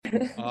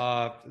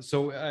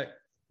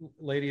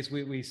Ladies,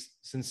 we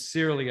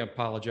sincerely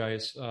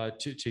apologize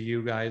to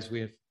you guys.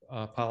 We have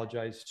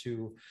apologized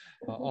to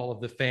all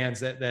of the fans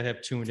that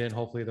have tuned in.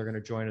 Hopefully they're going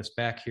to join us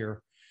back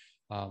here.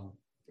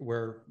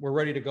 We're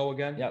ready to go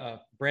again.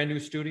 Yep. Brand new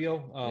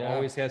studio.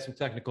 Always had some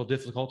technical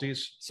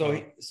difficulties.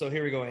 So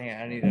here we go. Hang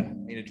on. I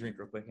need a drink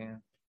real quick.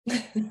 Hang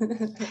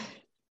on.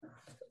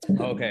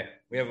 Okay.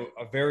 We have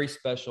a very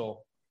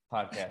special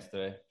podcast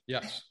today.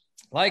 Yes.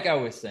 Like I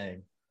was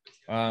saying,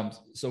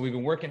 so we've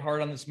been working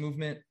hard on this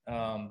movement.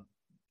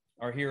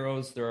 Our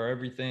heroes, they're our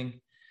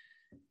everything.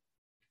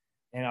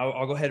 And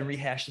I'll go ahead and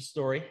rehash the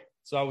story.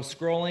 So I was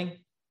scrolling.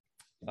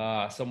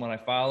 Someone I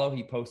follow,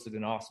 he posted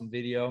an awesome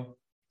video.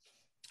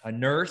 A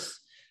nurse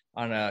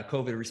on a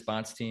COVID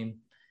response team.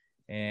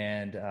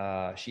 And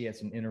she had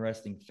some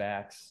interesting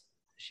facts.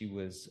 She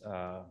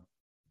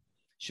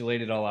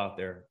laid it all out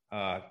there.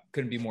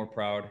 Couldn't be more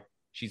proud.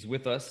 She's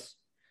with us.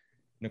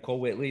 Nicole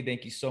Whitley,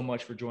 thank you so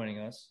much for joining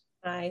us.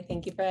 Hi,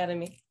 thank you for having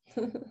me.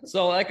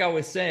 So like I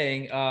was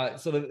saying,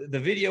 so the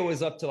video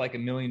was up to like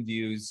 1 million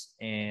views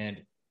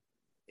and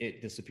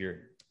it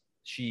disappeared.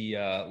 She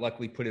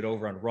luckily put it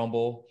over on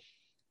Rumble.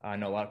 I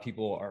know a lot of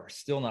people are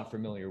still not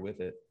familiar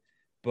with it,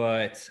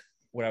 but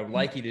what I would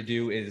like you to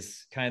do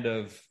is kind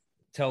of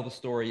tell the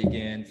story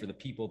again for the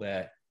people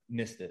that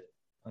missed it,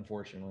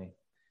 unfortunately.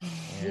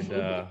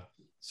 And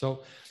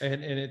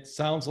and it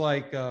sounds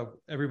like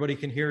everybody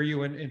can hear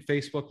you in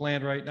Facebook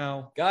land right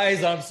now.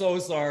 Guys, I'm so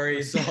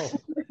sorry.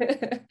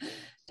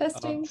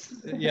 Testing.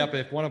 But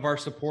if one of our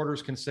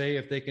supporters can say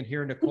if they can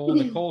hear Nicole.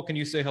 Nicole, can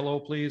you say hello,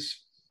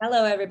 please?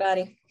 Hello,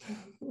 everybody.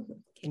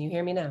 Can you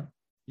hear me now?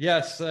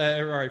 Yes. All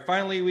right.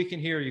 Finally, we can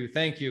hear you.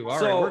 Thank you. All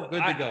right, we're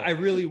good to go. I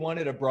really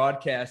wanted to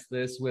broadcast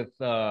this with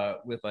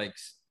like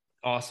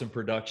awesome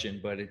production,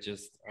 but it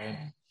just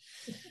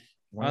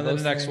on to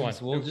the next one.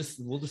 We'll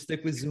just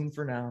stick with Zoom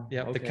for now.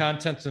 Yeah, okay. The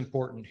content's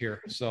important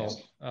here. So,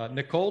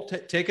 Nicole,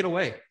 take it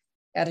away.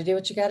 Got to do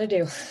what you got to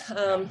do.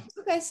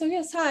 Okay. So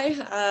yes,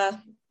 hi.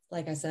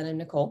 Like I said, I'm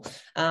Nicole.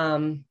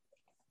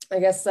 I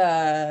guess,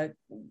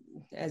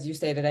 as you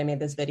stated, I made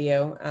this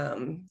video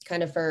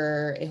kind of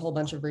for a whole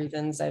bunch of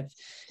reasons. I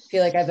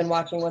feel like I've been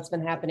watching what's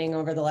been happening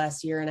over the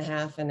last year and a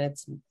half, and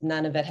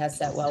none of it has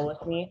set well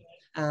with me.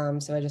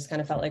 So I just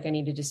kind of felt like I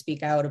needed to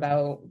speak out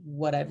about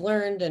what I've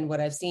learned and what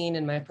I've seen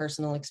in my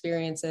personal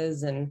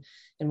experiences and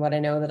what I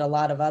know that a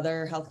lot of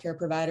other healthcare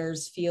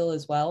providers feel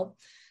as well.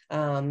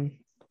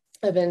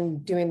 I've been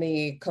doing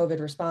the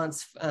COVID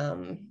response.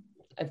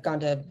 I've gone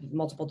to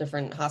multiple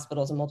different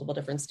hospitals in multiple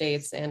different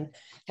states and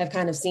have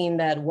kind of seen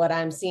that what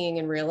I'm seeing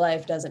in real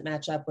life doesn't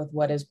match up with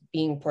what is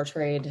being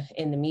portrayed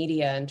in the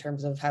media in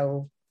terms of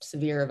how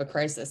severe of a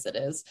crisis it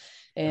is.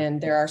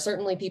 And there are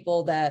certainly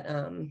people that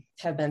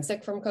have been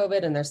sick from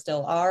COVID, and there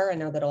still are. I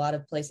know that a lot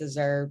of places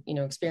are,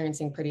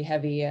 experiencing pretty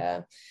heavy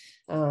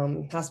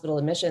hospital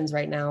admissions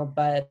right now,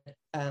 but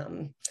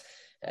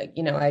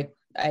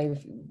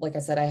like I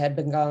said, I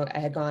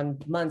had gone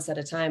months at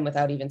a time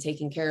without even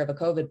taking care of a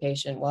COVID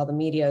patient while the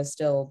media is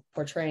still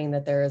portraying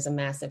that there is a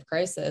massive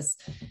crisis.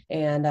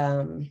 And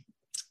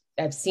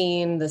I've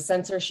seen the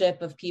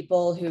censorship of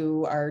people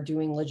who are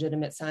doing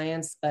legitimate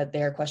science, but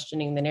they're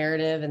questioning the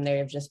narrative and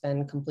they've just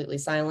been completely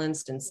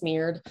silenced and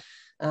smeared.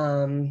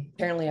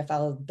 Apparently I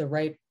followed the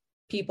right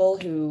people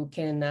who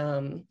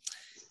can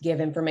give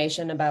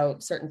information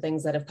about certain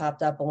things that have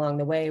popped up along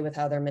the way with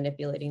how they're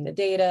manipulating the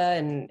data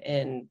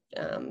and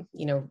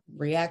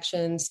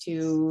reactions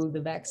to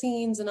the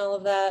vaccines and all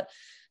of that.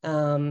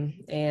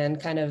 And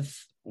kind of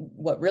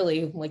what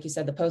really, like you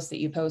said, the post that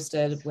you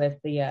posted with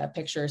the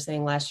picture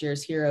saying last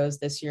year's heroes,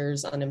 this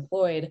year's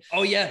unemployed.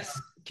 Oh yes.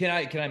 Can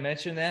I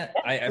mention that?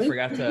 I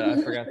forgot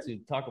to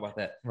talk about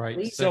that.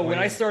 Right. So when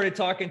I started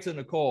talking to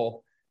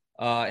Nicole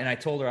and I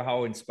told her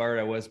how inspired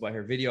I was by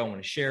her video, I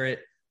want to share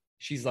it.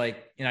 She's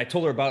like, and I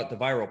told her about the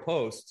viral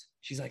post.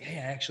 She's like, hey,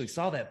 I actually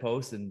saw that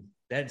post and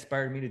that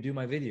inspired me to do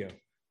my video.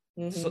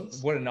 Mm-hmm. So,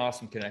 what an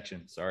awesome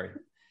connection. Sorry.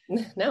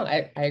 No,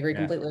 I agree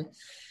completely.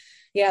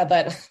 Yeah.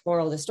 But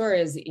moral of the story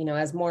is,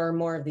 as more and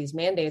more of these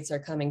mandates are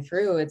coming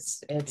through,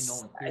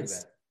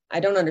 I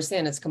don't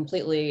understand. It's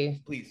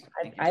completely,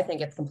 I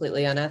think it's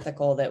completely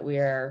unethical that we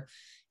are,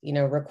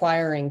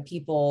 requiring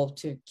people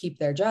to keep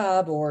their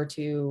job or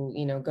to,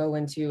 go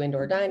into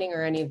indoor dining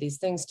or any of these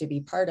things to be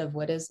part of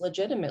what is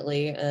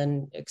legitimately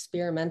an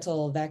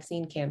experimental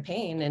vaccine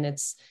campaign. And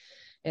it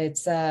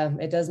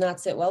does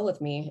not sit well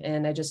with me.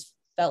 And I just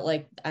felt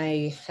like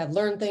I have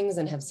learned things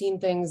and have seen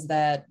things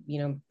that,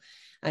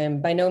 I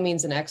am by no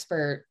means an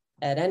expert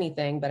at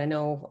anything, but I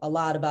know a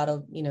lot about,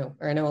 or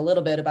I know a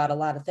little bit about a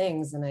lot of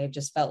things. And I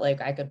just felt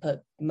like I could put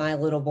my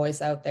little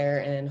voice out there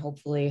and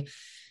hopefully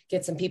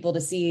get some people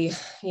to see,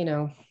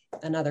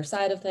 another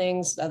side of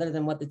things other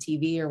than what the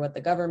TV or what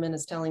the government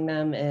is telling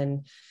them.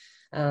 And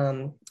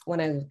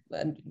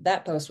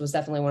that post was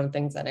definitely one of the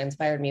things that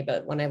inspired me.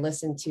 But when I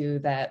listened to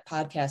that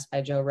podcast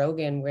by Joe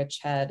Rogan, which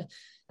had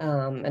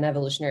an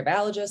evolutionary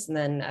biologist and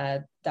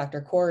then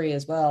Dr. Corey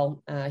as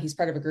well, he's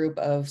part of a group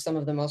of some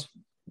of the most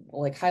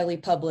highly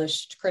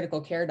published critical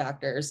care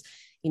doctors.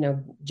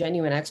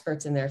 genuine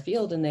experts in their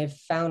field, and they've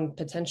found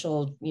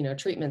potential,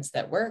 treatments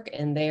that work,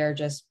 and they are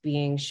just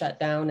being shut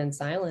down and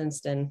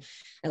silenced. And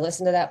I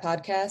listened to that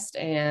podcast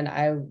and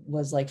I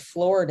was like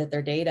floored at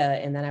their data.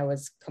 And then I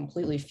was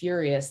completely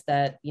furious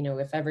that,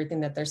 if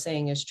everything that they're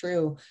saying is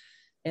true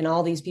and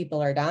all these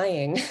people are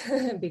dying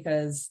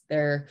because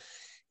they're,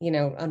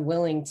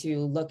 unwilling to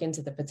look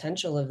into the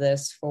potential of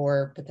this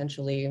for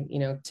potentially,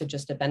 to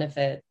just to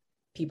benefit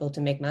people,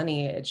 to make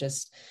money.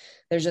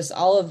 There's just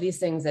all of these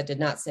things that did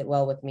not sit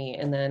well with me.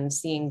 And then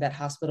seeing that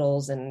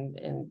hospitals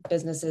and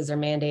businesses are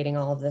mandating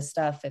all of this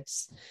stuff,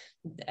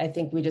 I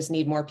think we just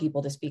need more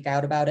people to speak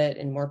out about it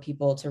and more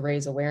people to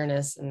raise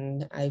awareness.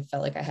 And I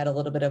felt like I had a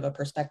little bit of a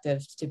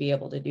perspective to be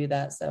able to do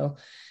that. So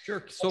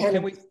sure. So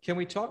can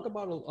we talk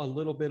about a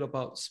little bit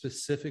about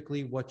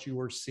specifically what you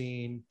were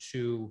seeing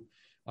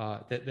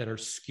that are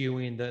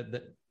skewing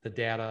the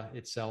data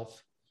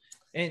itself?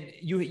 And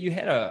you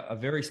had a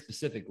very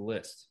specific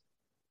list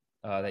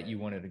that you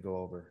wanted to go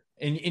over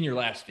in your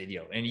last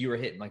video, and you were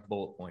hitting like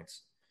bullet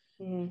points.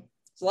 Mm-hmm.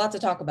 It's a lot to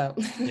talk about.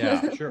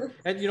 Yeah, sure.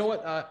 And you know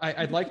what?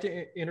 I'd like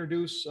to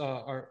introduce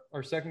our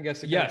second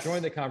guest to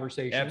join the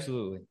conversation.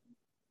 Absolutely.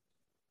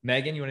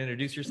 Megan, you want to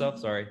introduce yourself?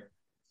 Sorry.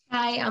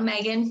 Hi, I'm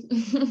Megan.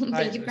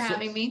 Thank you for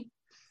having me.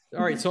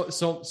 All right.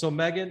 So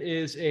Megan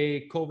is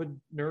a COVID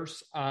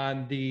nurse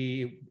on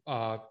the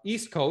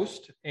East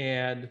Coast,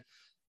 and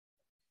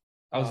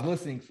I was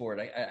listening for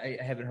it.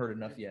 I haven't heard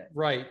enough yet.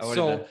 Right.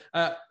 So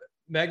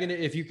Megan,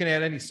 if you can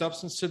add any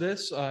substance to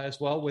this as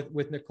well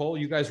with Nicole,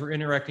 you guys were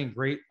interacting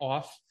great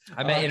off.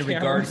 I meant in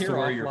regards to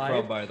where you're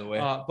from, by the way.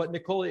 But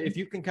Nicole, if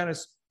you can kind of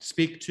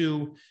speak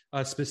to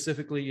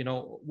specifically,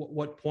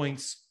 what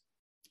points,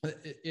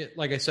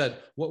 like I said,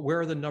 where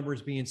are the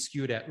numbers being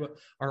skewed at?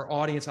 Our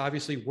audience,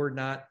 obviously, we're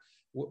not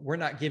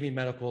giving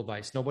medical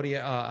advice. Nobody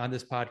on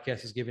this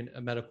podcast is giving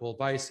a medical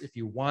advice. If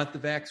you want the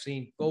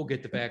vaccine, go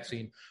get the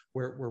vaccine.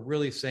 We're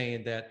really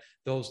saying that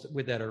those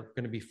that are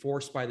going to be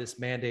forced by this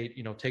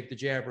mandate, take the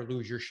jab or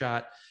lose your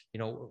shot.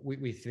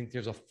 We think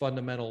there's a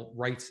fundamental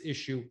rights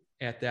issue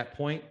at that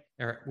point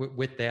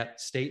with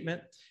that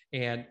statement.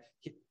 And,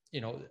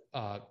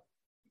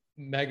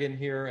 Megan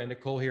here and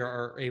Nicole here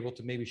are able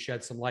to maybe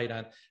shed some light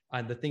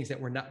on the things that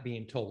we're not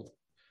being told.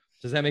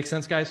 Does that make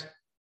sense, guys?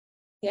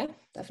 Yeah,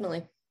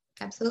 definitely.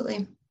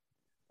 Absolutely.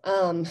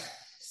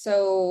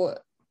 So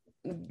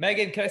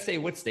Megan, can I say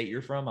what state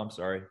you're from? I'm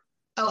sorry.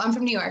 Oh, I'm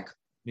from New York.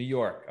 New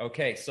York.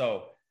 Okay.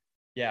 So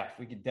yeah,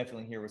 we could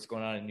definitely hear what's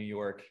going on in New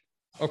York.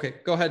 Okay.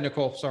 Go ahead,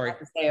 Nicole. Sorry. I have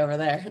to stay over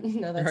there.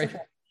 No, that's right.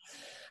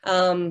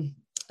 Okay.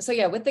 So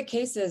yeah, with the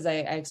cases, I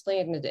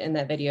explained in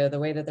that video, the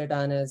way that they're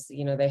done is,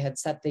 they had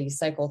set the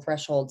cycle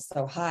threshold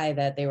so high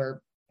that they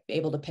were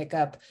able to pick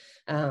up,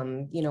 like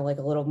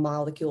a little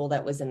molecule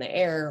that was in the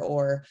air.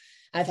 Or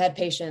I've had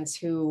patients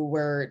who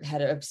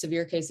had a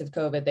severe case of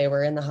COVID. They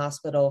were in the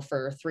hospital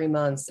for 3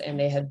 months and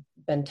they had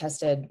been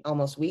tested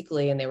almost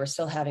weekly and they were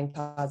still having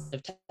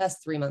positive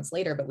tests 3 months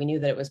later, but we knew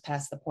that it was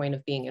past the point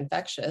of being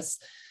infectious.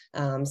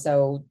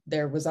 So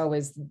there was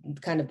always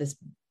kind of this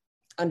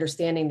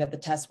understanding that the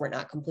tests were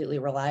not completely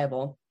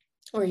reliable.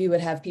 Or you would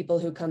have people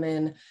who come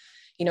in,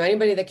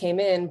 anybody that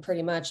came in,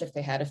 pretty much if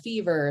they had a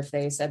fever, if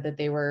they said that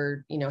they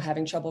were,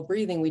 having trouble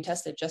breathing, we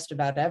tested just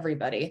about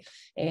everybody.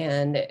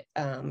 And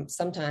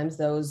sometimes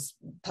those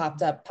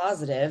popped up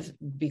positive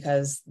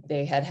because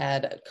they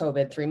had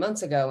COVID 3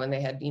 months ago and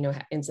they had,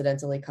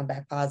 incidentally come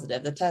back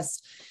positive. The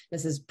tests,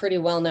 this is pretty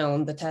well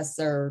known. The tests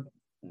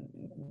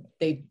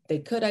they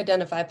could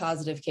identify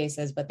positive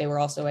cases, but they were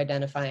also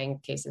identifying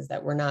cases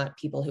that were not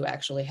people who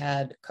actually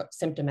had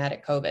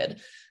symptomatic COVID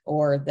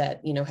or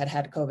that,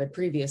 had COVID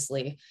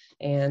previously,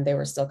 and they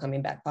were still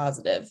coming back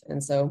positive.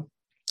 And so,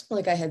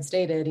 like I had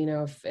stated,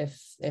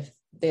 if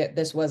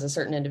this was a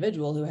certain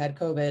individual who had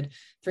COVID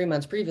 3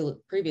 months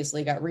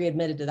previously, got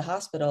readmitted to the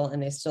hospital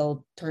and they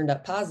still turned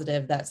up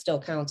positive, that still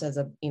counts as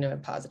a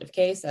positive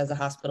case, as a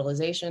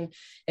hospitalization.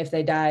 If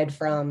they died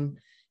from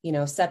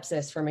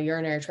sepsis from a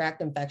urinary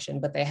tract infection,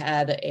 but they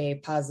had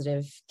a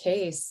positive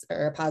case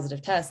or a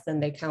positive test, then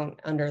they count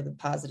under the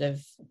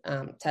positive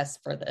test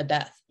for a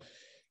death.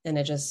 And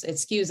it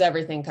skews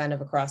everything kind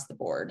of across the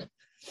board.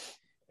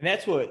 And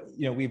that's what,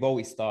 we've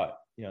always thought,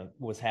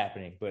 was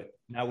happening, but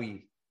now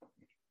we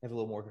have a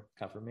little more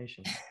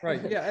confirmation.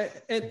 Right. Yeah.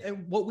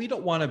 And what we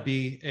don't want to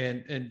be,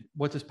 and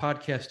what this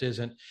podcast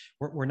isn't,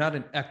 we're not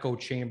an echo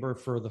chamber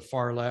for the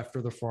far left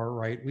or the far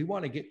right. We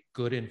want to get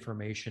good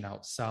information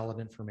out, solid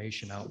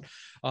information out.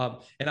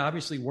 And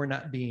obviously we're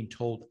not being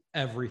told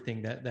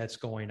everything that's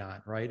going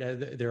on, right?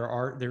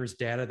 There's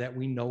data that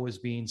we know is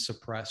being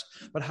suppressed,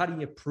 but how do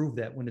you prove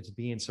that when it's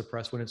being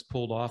suppressed, when it's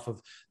pulled off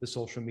of the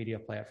social media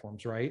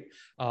platforms, right?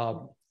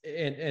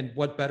 And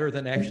what better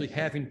than actually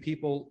having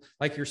people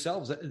like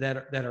yourselves that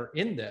are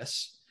in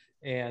this,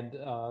 and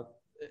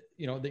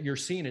that you're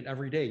seeing it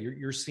every day.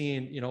 You're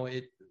seeing,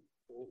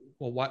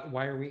 well,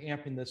 why are we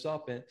amping this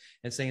up and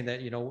saying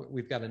that,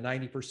 we've got a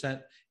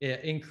 90%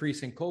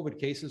 increase in COVID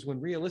cases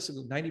when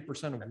realistically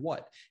 90% of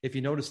what? If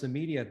you notice, the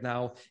media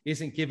now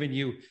isn't giving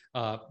you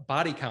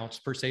body counts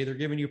per se, they're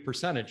giving you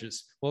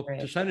percentages. Well,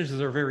 right.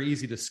 Percentages are very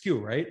easy to skew,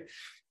 right?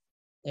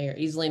 They're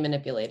easily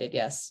manipulated.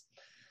 Yes.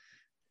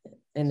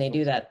 And they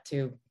do that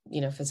to,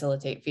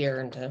 facilitate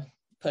fear and to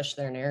push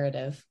their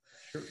narrative.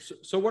 Sure.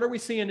 So what are we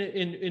seeing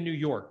in New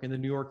York, in the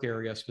New York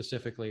area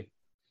specifically?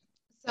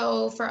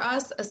 So for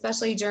us,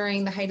 especially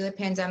during the height of the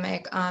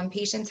pandemic,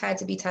 patients had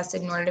to be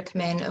tested in order to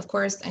come in. Of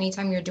course,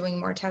 anytime you're doing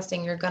more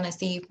testing, you're going to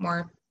see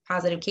more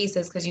positive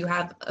cases because you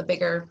have a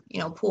bigger,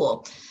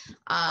 pool.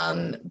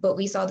 But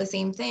we saw the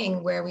same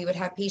thing where we would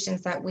have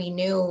patients that we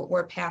knew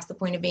were past the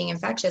point of being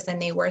infectious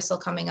and they were still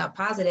coming up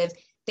positive.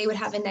 They would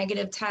have a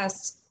negative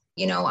test,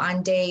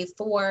 on day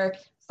 4,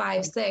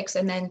 5, 6,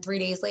 and then 3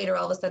 days later,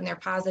 all of a sudden they're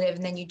positive,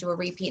 and then you do a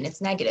repeat and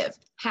it's negative.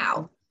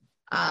 How?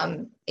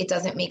 It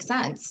doesn't make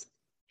sense.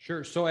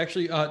 Sure. So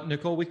actually,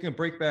 Nicole, we can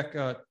break back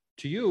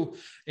to you,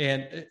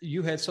 and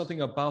you had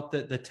something about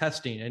the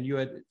testing, and you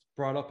had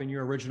brought up in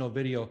your original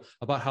video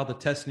about how the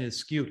testing is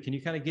skewed. Can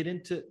you kind of get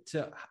into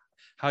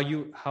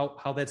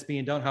how that's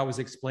being done? How it was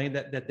explained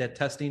that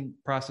testing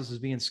process is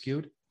being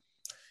skewed?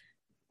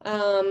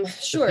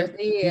 Sure.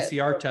 The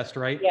PCR test,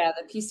 right? Yeah,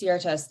 the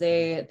PCR test.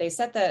 They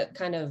set that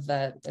kind of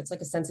it's like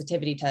a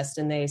sensitivity test,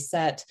 and they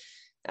set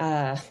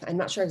I'm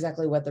not sure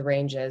exactly what the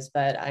range is,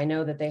 but I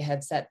know that they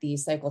had set the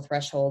cycle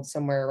threshold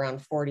somewhere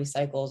around 40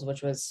 cycles,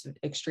 which was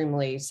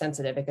extremely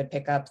sensitive. It could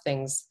pick up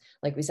things,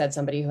 like we said,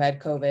 somebody who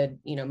had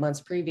COVID,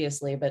 months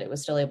previously, but it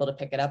was still able to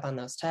pick it up on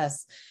those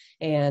tests.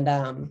 And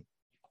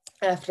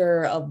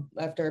after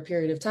a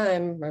period of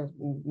time, or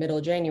middle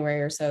of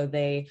January or so,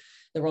 the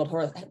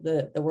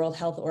World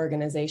Health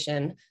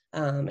Organization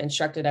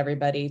instructed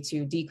everybody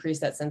to decrease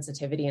that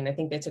sensitivity, and I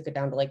think they took it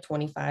down to like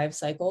 25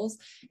 cycles,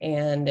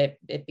 and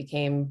it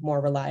became more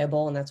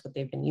reliable, and that's what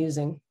they've been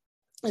using.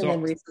 And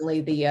then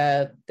recently, the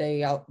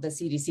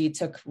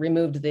CDC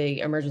removed the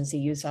emergency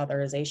use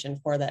authorization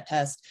for that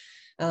test.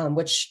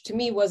 Which to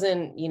me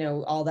wasn't,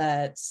 all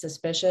that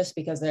suspicious,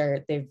 because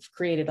they've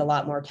created a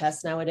lot more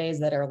tests nowadays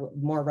that are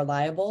more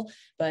reliable.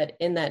 But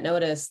in that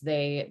notice,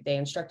 they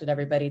instructed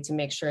everybody to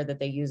make sure that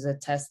they use a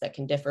test that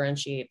can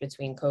differentiate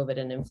between COVID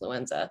and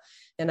influenza.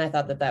 And I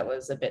thought that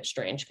was a bit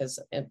strange, because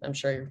I'm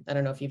sure, I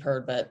don't know if you've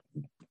heard, but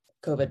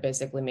COVID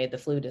basically made the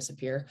flu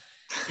disappear.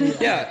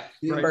 Yeah.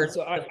 Right.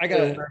 So I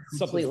got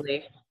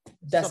completely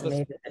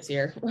decimated this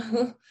year.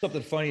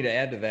 Something funny to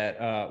add to that.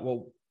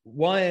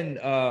 One,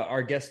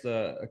 our guest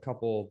a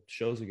couple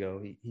shows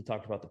ago, he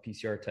talked about the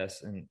PCR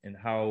test and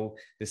how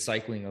the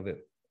cycling of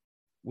it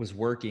was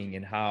working,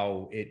 and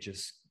how it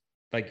just,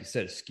 like you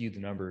said, skewed the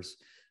numbers.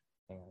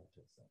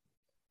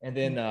 And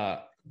then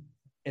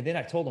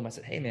I told him, I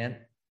said, hey man,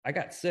 I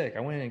got sick.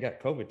 I went in and got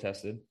COVID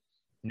tested,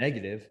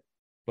 negative,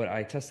 but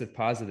I tested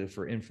positive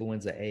for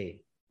influenza A.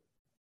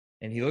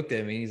 And he looked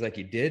at me and he's like,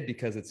 you did?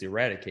 Because it's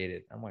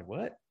eradicated. I'm like,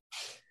 what?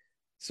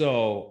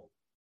 So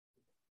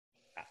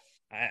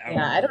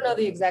I don't know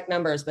the exact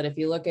numbers, but if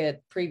you look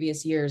at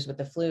previous years with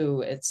the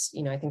flu, it's,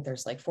 I think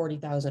there's like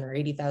 40,000 or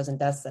 80,000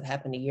 deaths that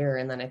happened a year.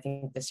 And then I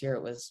think this year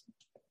it was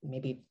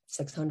maybe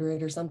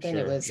 600 or something.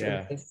 Sure, it was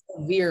a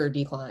severe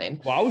decline.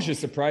 Well, I was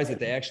just surprised that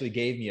they actually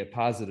gave me a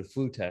positive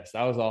flu test.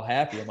 I was all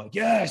happy. I'm like,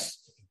 yes,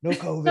 no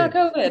COVID. Not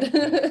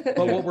COVID.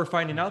 But what we're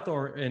finding out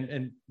though,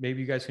 and maybe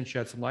you guys can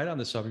shed some light on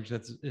this subject,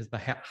 is the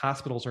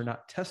hospitals are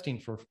not testing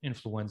for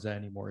influenza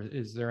anymore.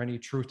 Is there any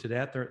truth to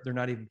that? They're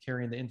not even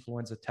carrying the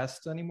influenza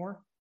tests anymore?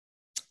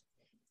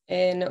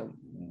 And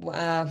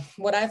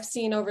what I've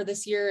seen over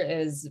this year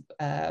is,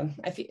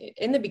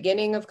 in the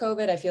beginning of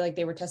COVID, I feel like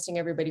they were testing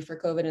everybody for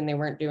COVID, and they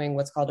weren't doing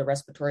what's called a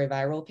respiratory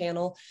viral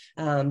panel.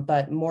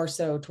 But more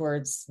so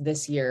towards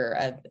this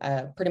year,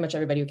 pretty much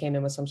everybody who came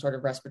in with some sort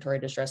of respiratory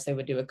distress, they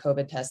would do a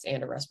COVID test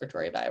and a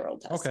respiratory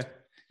viral test. Okay,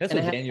 that's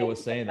what Daniel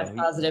was saying. That's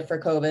positive for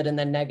COVID and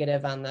then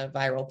negative on the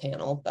viral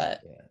panel.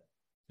 But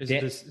is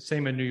it the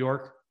same in New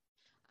York?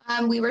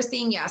 We were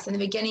seeing, yes. In the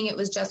beginning, it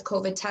was just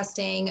COVID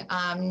testing.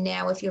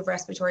 Now, if you have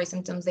respiratory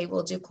symptoms, they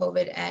will do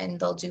COVID and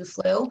they'll do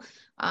flu.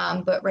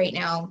 But right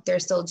now, they're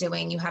still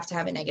doing, you have to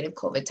have a negative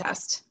COVID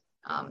test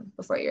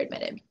before you're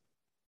admitted.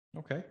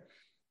 Okay.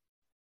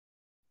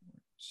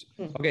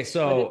 Okay.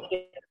 So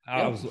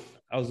I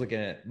was looking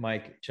at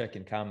Mike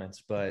checking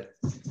comments, but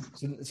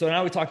so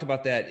now we talked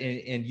about that,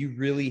 and you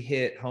really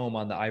hit home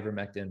on the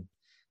ivermectin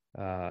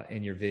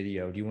in your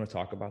video. Do you want to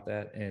talk about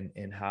that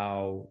and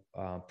how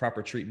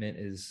proper treatment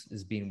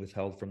is being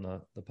withheld from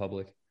the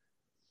public?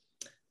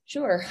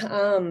 Sure.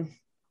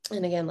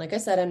 And again, like I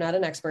said, I'm not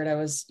an expert. I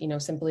was,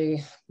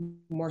 simply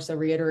more so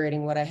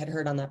reiterating what I had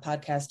heard on that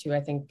podcast, who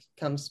I think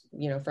comes,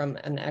 from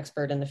an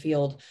expert in the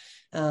field.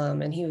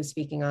 And he was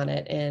speaking on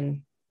it.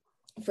 And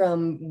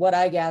from what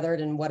I gathered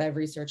and what I've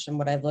researched and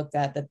what I've looked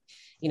at, that,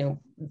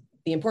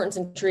 the importance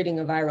in treating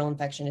a viral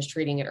infection is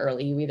treating it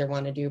early. You either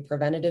want to do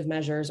preventative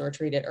measures or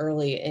treat it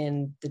early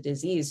in the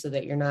disease so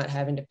that you're not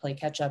having to play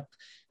catch up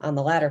on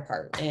the latter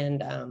part.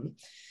 And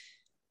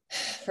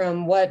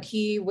from what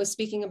he was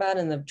speaking about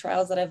in the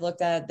trials that I've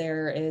looked at,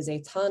 there is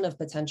a ton of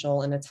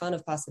potential and a ton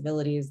of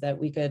possibilities that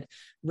we could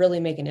really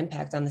make an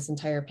impact on this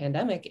entire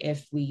pandemic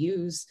if we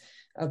use,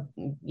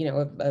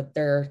 there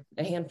are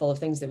a handful of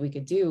things that we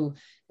could do,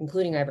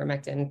 including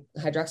ivermectin.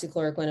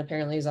 Hydroxychloroquine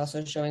apparently is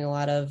also showing a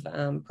lot of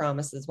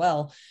promise as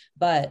well,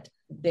 but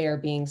they're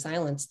being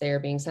silenced, they're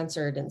being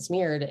censored and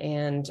smeared.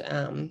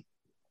 And,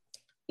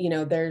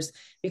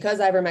 because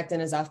ivermectin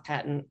is off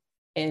patent,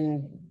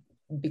 and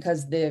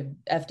because the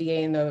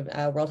FDA and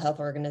the World Health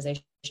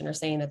Organization are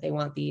saying that they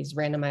want these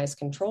randomized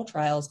control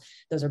trials,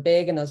 those are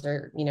big and those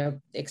are,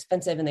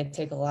 expensive, and they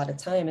take a lot of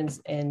time.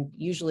 And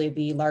usually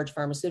the large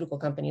pharmaceutical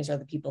companies are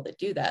the people that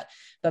do that.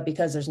 But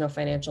because there's no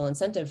financial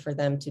incentive for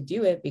them to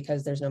do it,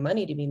 because there's no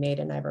money to be made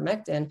in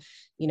ivermectin,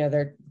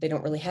 they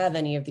don't really have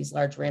any of these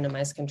large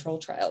randomized control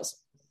trials.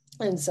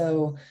 And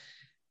so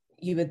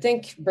you would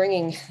think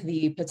bringing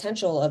the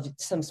potential of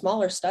some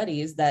smaller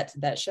studies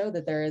that show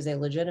that there is a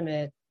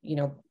legitimate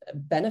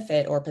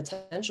benefit or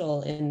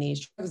potential in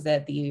these drugs,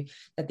 that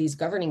these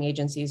governing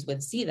agencies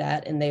would see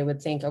that, and they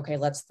would think, okay,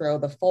 let's throw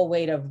the full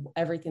weight of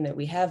everything that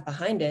we have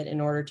behind it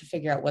in order to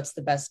figure out what's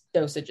the best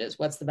dosages,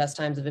 what's the best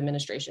times of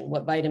administration,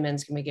 what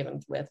vitamins can we give them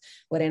with,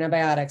 what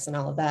antibiotics and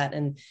all of that.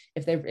 And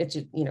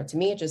to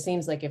me, it just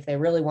seems like if they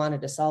really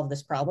wanted to solve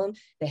this problem,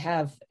 they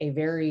have a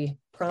very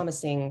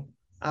promising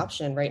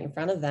option right in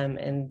front of them,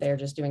 and they're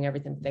just doing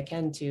everything they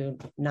can to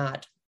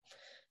not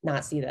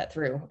see that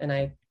through. And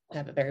I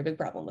have a very big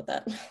problem with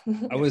that.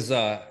 I was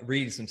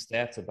reading some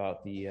stats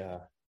about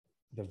the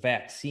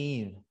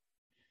vaccine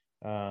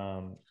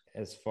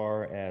as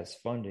far as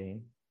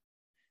funding.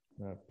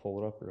 I'm gonna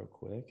pull it up real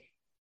quick.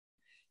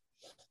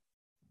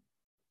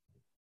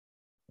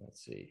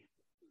 Let's see.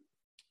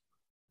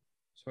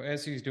 So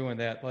as he's doing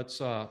that,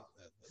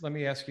 let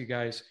me ask you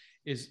guys,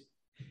 is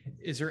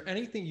there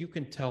anything you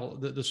can tell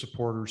the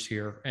supporters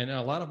here? And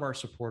a lot of our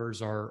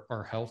supporters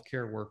are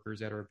healthcare workers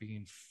that are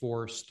being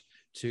forced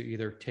to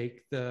either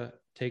take the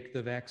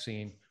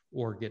vaccine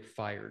or get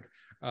fired.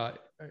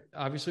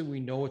 Obviously, we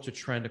know it's a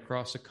trend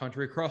across the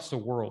country, across the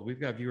world. We've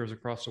got viewers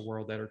across the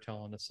world that are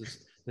telling us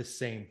the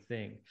same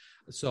thing.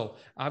 So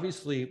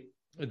obviously,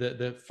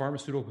 the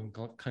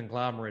pharmaceutical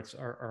conglomerates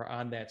are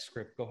on that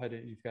script. Go ahead.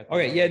 You've got.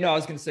 Okay. Yeah. No, I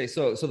was going to say.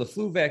 So the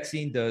flu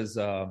vaccine does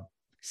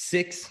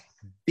 $6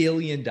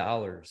 billion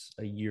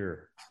a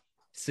year.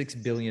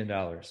 $6 billion,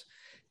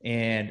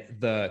 and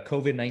the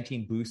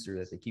COVID-19 booster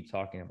that they keep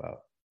talking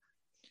about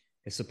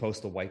is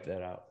supposed to wipe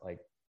that out. Like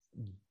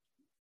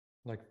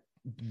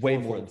way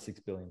more than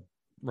 $6 billion.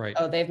 Right.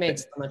 Oh, they've made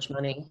so much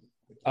money.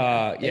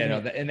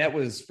 And that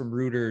was from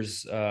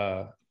Reuters.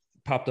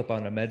 Popped up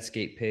on a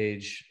Medscape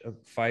page of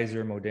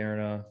Pfizer,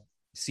 Moderna.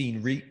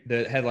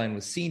 The headline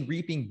was "Seen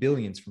reaping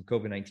billions from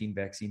COVID-19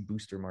 vaccine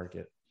booster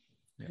market."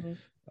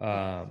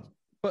 Yeah.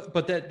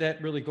 But that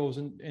really goes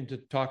into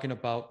talking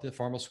about the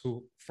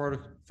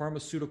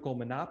pharmaceutical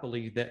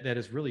monopoly that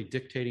is really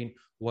dictating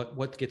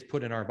what gets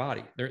put in our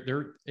body.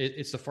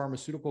 It's the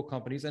pharmaceutical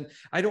companies, and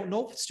I don't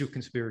know if it's too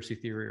conspiracy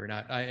theory or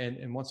not.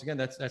 And once again,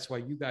 that's why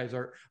you guys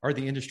are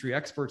the industry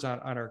experts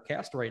on our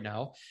cast right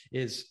now.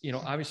 Is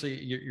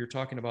obviously you're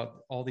talking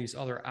about all these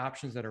other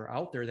options that are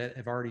out there that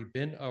have already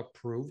been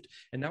approved,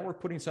 and now we're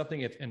putting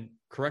something, and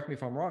correct me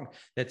if I'm wrong,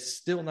 that's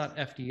still not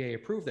FDA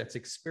approved, that's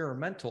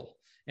experimental,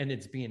 and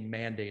it's being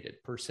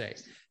mandated per se.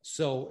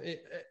 So,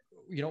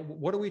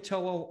 what do we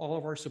tell all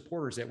of our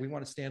supporters that we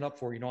want to stand up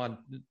for? On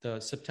the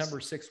September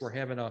 6th, we're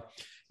having a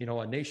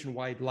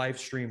nationwide live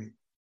stream,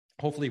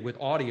 hopefully with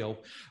audio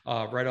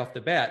right off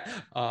the bat.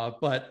 I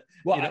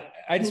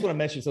just want to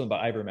mention something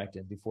about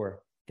ivermectin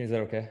before. Is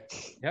that okay?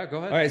 Yeah, go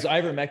ahead. All right. So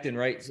ivermectin,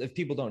 right? So if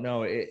people don't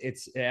know,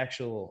 it's an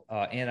actual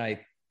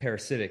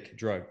anti-parasitic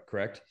drug,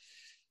 correct?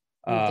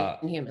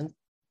 In humans.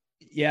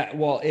 Yeah,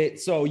 well,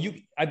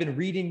 I've been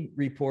reading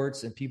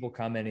reports and people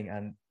commenting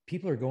on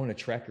people are going to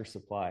Tractor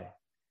Supply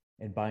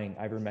and buying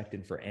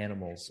ivermectin for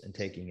animals and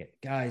taking it.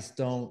 Guys,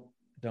 don't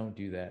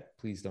do that.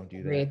 Please don't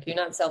do that. Do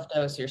not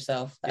self-dose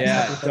yourself.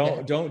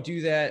 Don't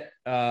do that.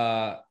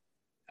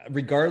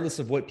 Regardless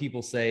of what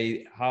people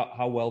say,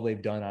 how well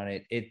they've done on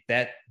it,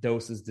 that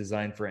dose is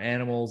designed for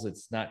animals.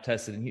 It's not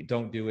tested, and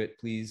don't do it,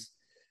 please.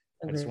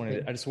 I just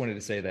wanted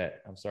to say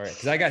that. I'm sorry,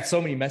 because I got so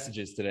many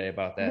messages today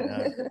about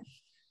that.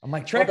 I'm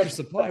like, Tractor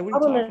Supply, what are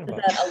you talking about?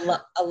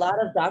 That a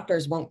lot of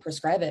doctors won't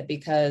prescribe it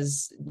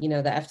because, the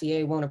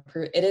FDA won't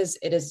approve. It is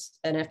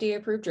an FDA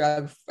approved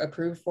drug,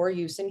 approved for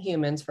use in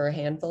humans for a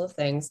handful of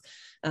things,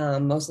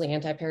 mostly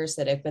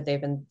anti-parasitic, but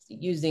they've been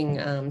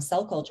using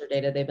cell culture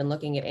data. They've been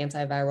looking at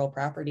antiviral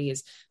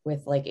properties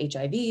with like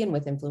HIV and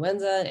with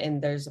influenza.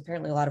 And there's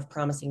apparently a lot of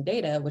promising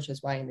data, which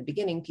is why in the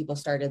beginning, people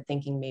started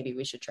thinking maybe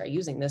we should try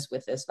using this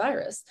with this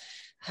virus.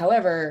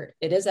 However,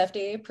 it is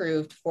FDA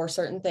approved for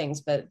certain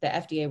things, but the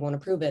FDA won't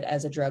approve it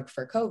as a drug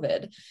for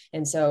COVID.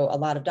 And so a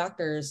lot of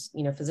doctors,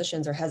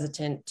 physicians are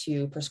hesitant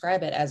to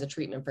prescribe it as a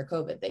treatment for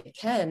COVID. They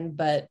can,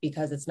 but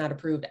because it's not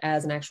approved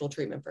as an actual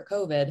treatment for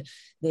COVID,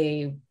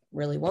 they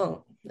really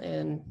won't.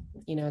 And,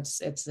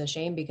 it's a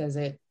shame because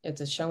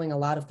it's showing a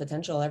lot of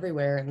potential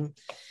everywhere.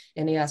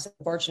 And yes,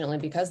 unfortunately,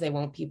 because they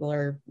won't, people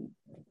are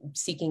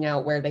seeking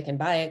out where they can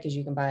buy it, because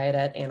you can buy it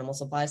at animal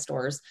supply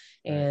stores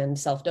and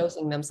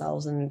self-dosing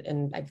themselves.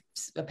 And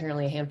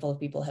apparently a handful of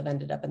people have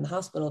ended up in the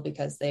hospital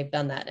because they've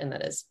done that. And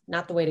that is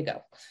not the way to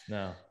go.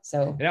 No.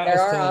 So there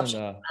are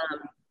options.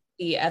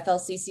 The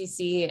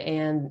FLCCC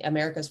and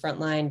America's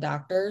Frontline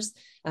Doctors,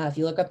 if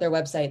you look up their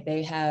website,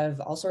 they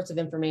have all sorts of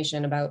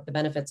information about the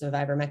benefits of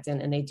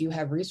ivermectin, and they do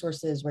have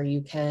resources where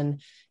you can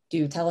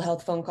do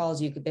telehealth phone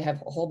calls. They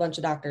have a whole bunch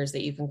of doctors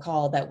that you can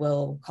call that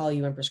will call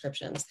you in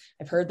prescriptions.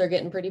 I've heard they're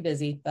getting pretty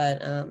busy,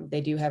 but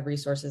they do have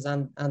resources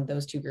on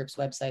those two groups'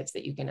 websites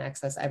that you can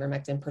access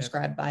ivermectin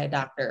prescribed by a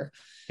doctor.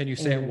 Can you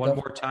say it one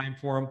more time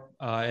for them?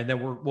 And then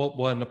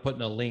we'll end up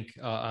putting a link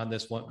on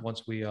this one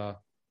once we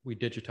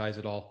digitize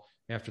it all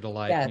after the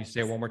live. Can you say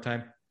it one more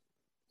time?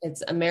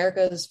 It's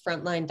America's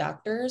Frontline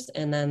Doctors,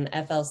 and then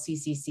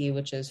FLCCC,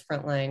 which is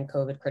Frontline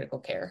COVID Critical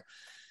Care.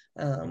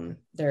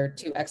 They're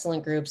two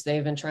excellent groups.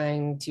 They've been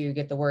trying to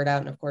get the word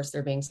out, and of course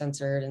they're being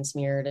censored and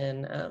smeared,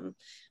 and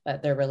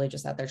but they're really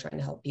just out there trying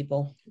to help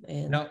people,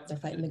 and now, they're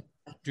fighting.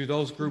 Do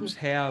those groups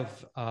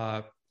have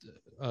a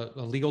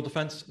legal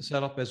defense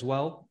set up as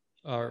well,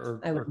 or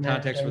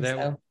contacts for that?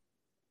 So.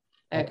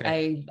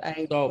 Okay.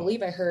 I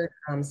believe I heard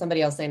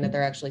somebody else saying that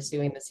they're actually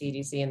suing the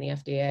CDC and the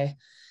FDA.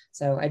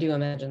 So I do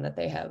imagine that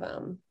they have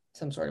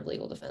some sort of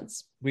legal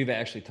defense. We've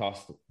actually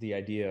tossed the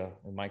idea,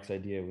 and Mike's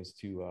idea was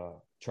to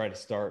try to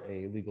start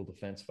a legal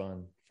defense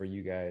fund for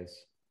you guys.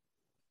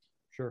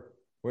 Sure.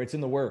 Where it's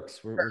in the works.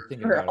 We're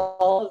thinking for about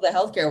all of the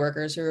healthcare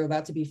workers who are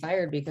about to be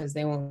fired because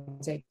they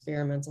won't take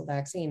experimental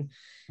vaccine.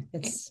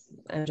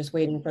 I'm just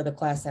waiting for the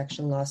class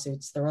action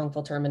lawsuits, the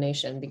wrongful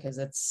termination, because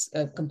it's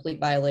a complete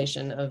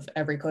violation of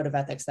every code of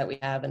ethics that we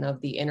have and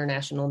of the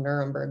International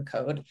Nuremberg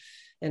Code.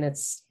 And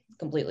it's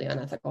completely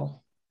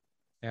unethical.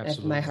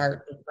 Absolutely. My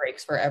heart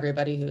breaks for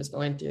everybody who is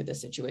going through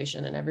this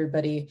situation, and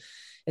everybody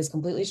is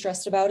completely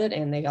stressed about it,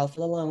 and they all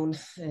feel alone,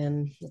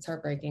 and it's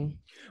heartbreaking.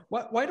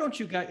 Why don't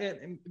you guys,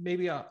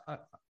 maybe, I'm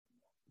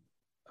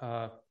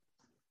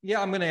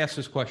going to ask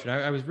this question.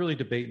 I was really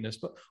debating this,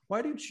 but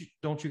why don't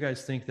you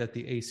guys think that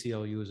the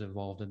ACLU is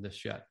involved in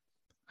this yet?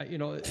 They're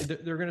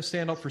going to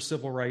stand up for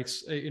civil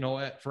rights,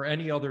 for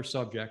any other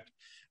subject,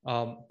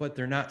 but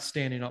they're not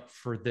standing up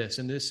for this.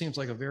 And this seems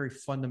like a very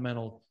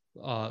fundamental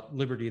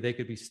liberty they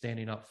could be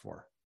standing up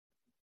for.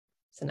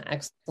 It's an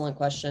excellent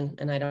question,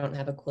 and I don't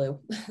have a clue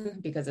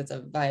because it's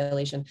a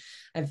violation.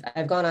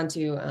 I've gone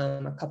onto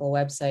a couple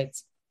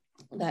websites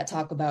that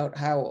talk about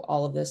how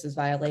all of this is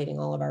violating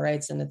all of our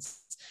rights, and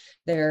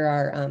there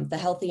are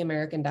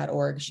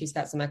thehealthyamerican.org. She's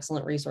got some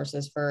excellent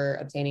resources for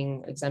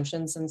obtaining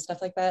exemptions and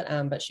stuff like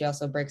that. But she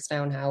also breaks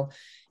down how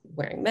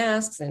wearing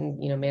masks and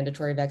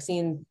mandatory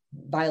vaccine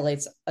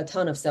violates a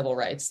ton of civil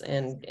rights,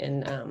 and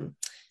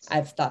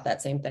I've thought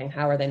that same thing.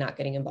 How are they not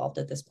getting involved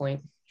at this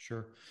point?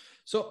 Sure.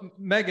 So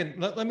Megan,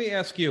 let me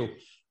ask you,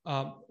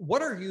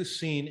 what are you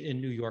seeing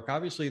in New York?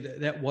 Obviously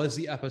that was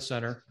the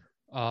epicenter.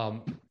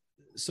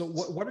 So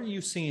what are you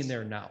seeing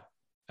there now?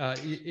 Are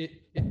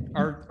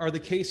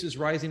the cases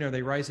rising? Are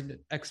they rising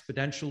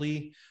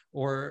exponentially,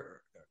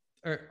 or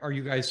do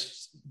you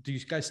guys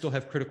still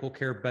have critical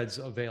care beds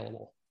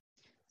available?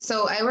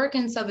 So I work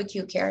in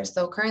subacute care.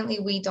 So currently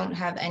we don't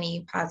have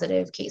any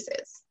positive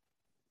cases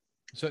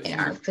in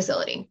our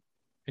facility.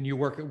 And you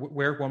work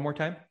where, one more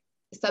time?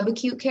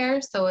 Subacute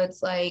care. So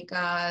it's like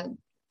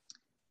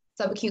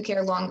subacute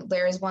care.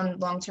 There is one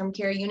long-term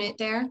care unit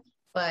there,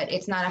 but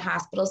it's not a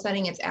hospital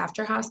setting. It's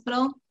after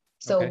hospital.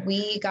 So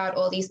we got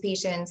all these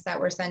patients that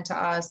were sent to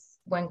us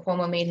when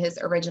Cuomo made his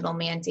original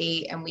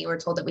mandate, and we were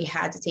told that we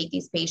had to take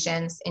these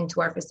patients into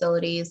our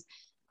facilities.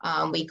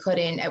 We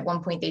couldn't, at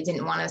one point, they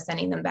didn't want us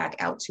sending them back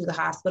out to the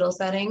hospital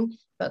setting,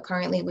 but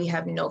currently we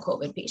have no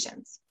COVID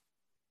patients.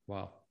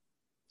 Wow.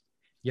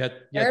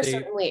 Yet there are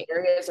certainly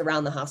areas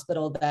around the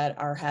hospital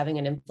that are having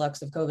an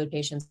influx of COVID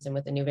patients, and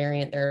with the new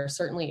variant, there are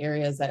certainly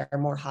areas that are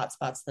more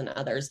hotspots than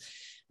others.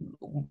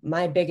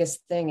 My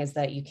biggest thing is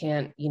that you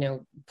can't,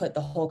 put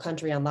the whole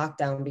country on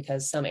lockdown,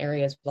 because some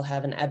areas will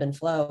have an ebb and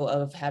flow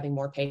of having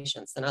more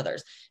patients than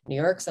others. New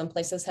York, some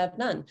places have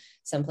none.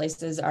 Some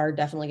places are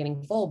definitely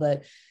getting full,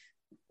 but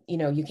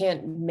you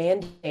can't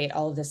mandate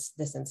all of this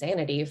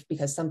insanity,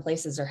 because some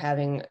places are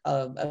having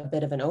a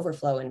bit of an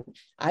overflow. And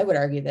I would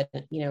argue that,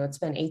 it's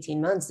been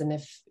 18 months. And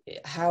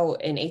how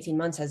in 18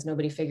 months has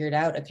nobody figured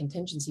out a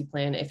contingency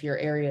plan if your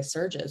area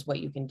surges, what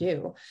you can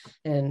do?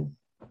 And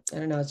I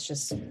don't know, it's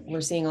just,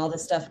 we're seeing all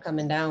this stuff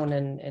coming down,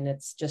 and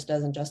it just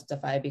doesn't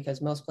justify, because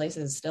most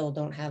places still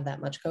don't have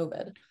that much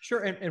COVID.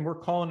 Sure. And we're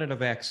calling it a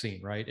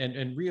vaccine, right?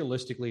 And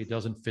realistically, it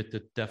doesn't fit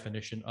the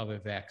definition of a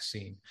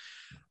vaccine.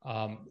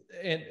 I'd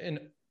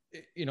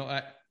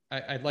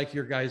like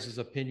your guys'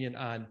 opinion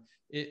on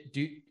it.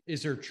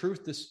 Is there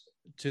truth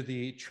to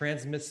the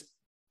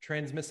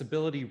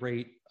transmissibility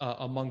rate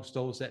amongst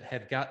those that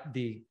have got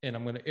the, and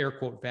I'm going to air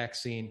quote,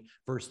 vaccine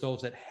versus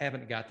those that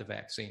haven't got the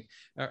vaccine?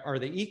 Are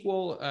they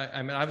equal?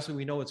 I mean, obviously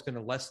we know it's going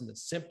to lessen the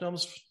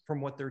symptoms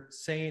from what they're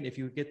saying if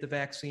you get the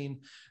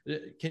vaccine.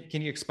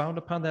 Can you expound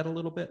upon that a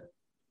little bit?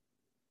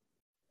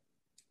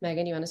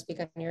 Megan, you want to speak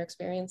on your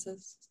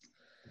experiences?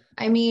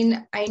 I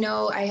mean, I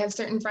know I have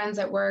certain friends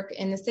that work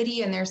in the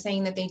city and they're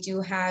saying that they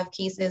do have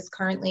cases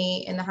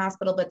currently in the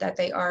hospital, but that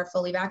they are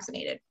fully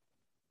vaccinated.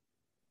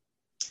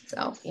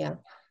 So, yeah,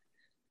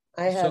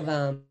 I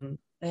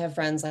have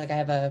friends, like I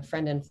have a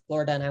friend in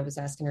Florida, and I was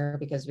asking her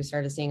because we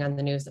started seeing on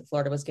the news that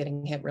Florida was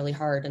getting hit really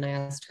hard. And I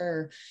asked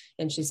her,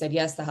 and she said,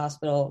 yes, the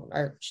hospital,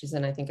 or she's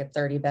in, I think, a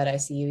 30-bed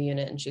ICU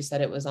unit. And she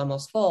said it was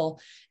almost full,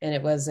 and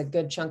it was a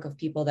good chunk of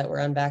people that were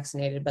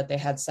unvaccinated, but they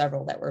had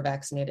several that were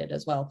vaccinated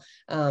as well.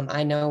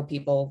 I know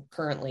people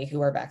currently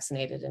who are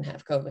vaccinated and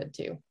have COVID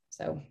too.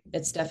 So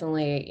it's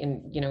definitely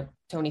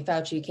Tony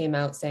Fauci came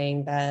out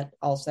saying that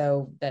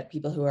also that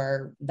people who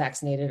are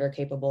vaccinated are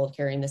capable of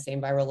carrying the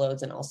same viral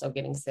loads and also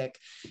getting sick.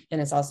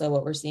 And it's also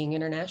what we're seeing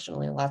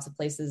internationally. Lots of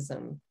places, I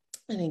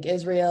think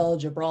Israel,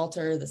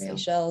 Gibraltar, the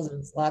Seychelles,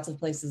 there's lots of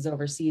places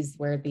overseas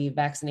where the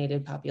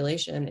vaccinated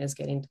population is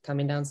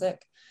coming down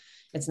sick.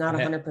 It's not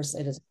 100%,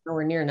 it is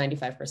nowhere near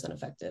 95%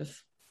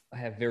 effective. I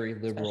have very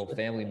liberal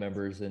family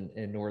members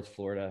in North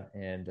Florida,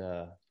 and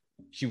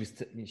she was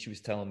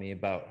telling me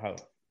about how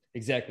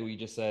exactly what you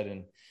just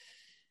said,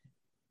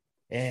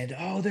 and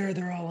oh,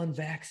 they're all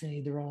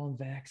unvaccinated. They're all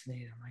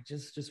unvaccinated. I'm like,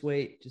 just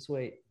wait.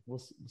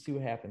 We'll see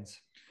what happens.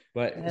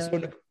 But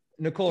so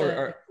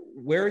Nicole,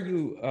 where are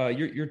you?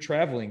 You're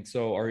traveling.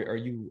 So are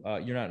you?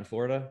 You're not in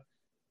Florida?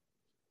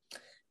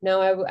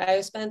 No,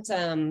 I spent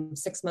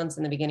 6 months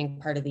in the beginning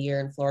part of the year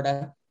in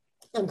Florida.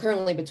 I'm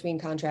currently between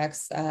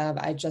contracts.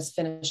 I just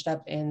finished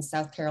up in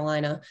South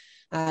Carolina.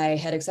 I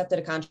had accepted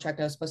a contract.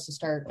 I was supposed to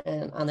start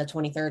on the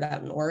 23rd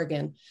out in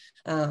Oregon.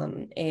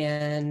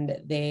 And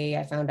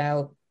I found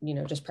out,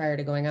 just prior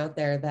to going out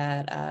there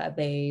that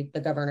the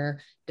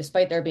governor,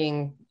 despite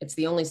it's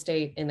the only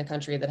state in the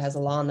country that has a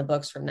law in the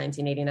books from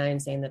 1989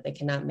 saying that they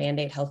cannot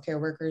mandate healthcare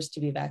workers to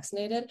be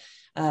vaccinated.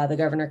 The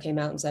governor came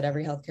out and said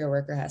every healthcare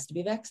worker has to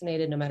be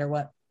vaccinated no matter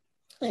what.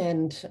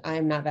 And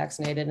I'm not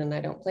vaccinated and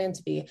I don't plan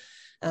to be.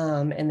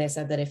 And they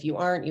said that if you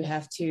aren't, you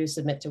have to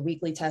submit to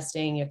weekly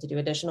testing, you have to do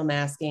additional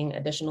masking,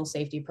 additional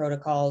safety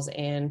protocols,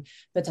 and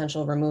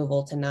potential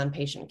removal to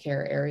non-patient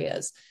care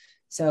areas.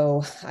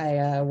 So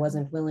I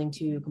wasn't willing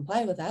to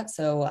comply with that.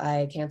 So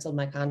I canceled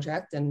my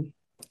contract, and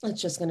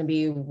it's just going to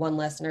be one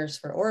less nurse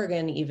for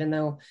Oregon, even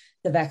though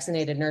the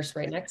vaccinated nurse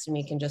right next to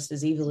me can just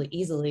as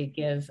easily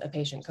give a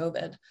patient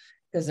COVID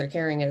because they're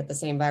carrying it at the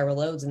same viral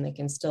loads and they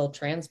can still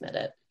transmit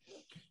it.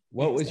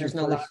 What was your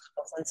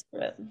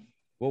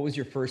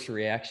first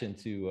reaction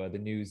to the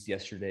news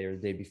yesterday or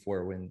the day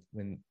before when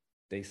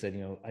they said,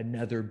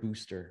 another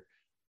booster?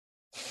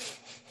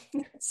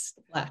 It's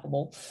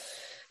laughable.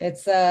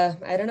 It's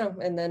I don't know.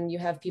 And then you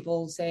have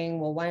people saying,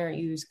 well, why aren't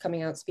you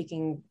coming out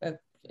speaking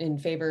in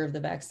favor of the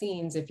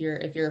vaccines? If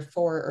you're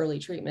for early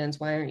treatments,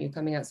 why aren't you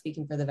coming out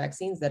speaking for the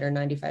vaccines that are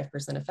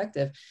 95%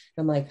 effective? And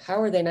I'm like, how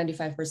are they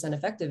 95%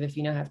 effective if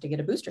you now have to get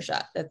a booster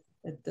shot?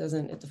 It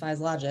defies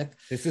logic.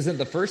 This isn't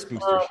the first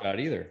booster shot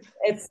either.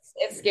 It's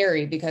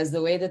scary because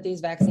the way that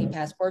these vaccine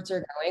passports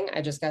are going,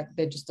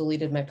 they just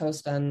deleted my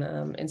post on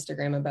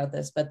Instagram about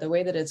this, but the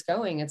way that it's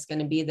going, it's going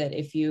to be that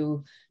if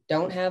you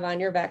don't have on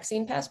your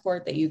vaccine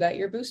passport that you got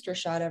your booster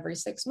shot every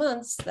 6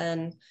 months,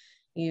 then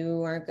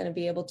you aren't going to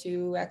be able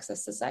to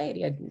access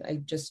society. I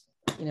just,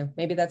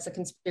 maybe that's a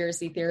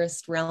conspiracy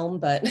theorist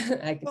realm, but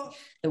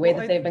the way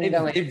that they've been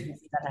going,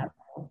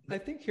 I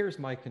think here's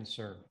my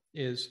concern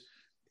is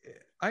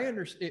I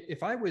understand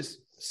if I was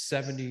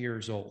 70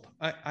 years old,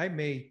 I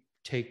may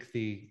take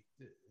the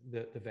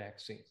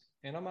vaccine.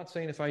 And I'm not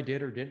saying if I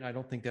did or didn't, I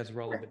don't think that's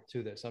relevant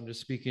to this. I'm just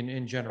speaking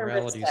in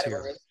generalities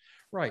here.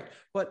 Right.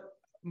 But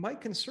my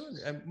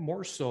concern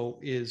more so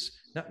is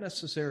not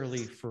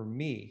necessarily for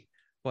me,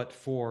 but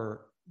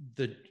for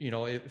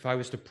if I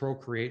was to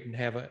procreate and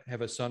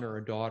have a son or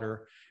a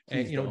daughter,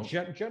 and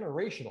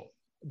generational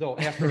though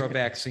after a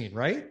vaccine,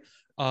 right?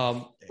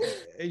 Where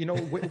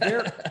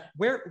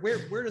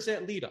does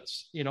that lead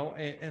us?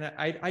 And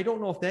I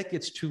don't know if that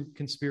gets too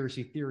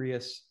conspiracy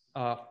theorist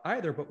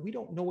either, but we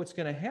don't know what's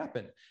going to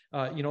happen.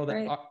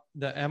 The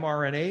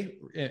mRNA,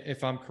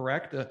 if I'm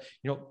correct,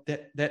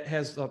 that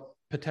has the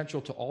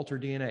potential to alter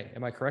DNA.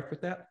 Am I correct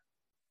with that?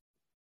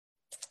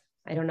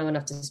 I don't know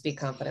enough to speak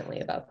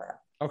confidently about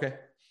that. Okay.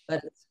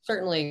 But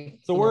certainly.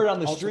 So word on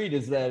the street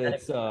is that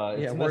it's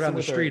word on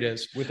the street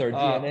is with our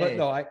DNA. But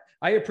no,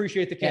 I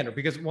appreciate the candor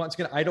because once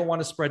again, I don't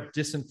want to spread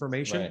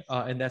disinformation,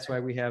 and that's why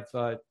we have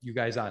you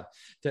guys on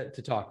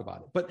to talk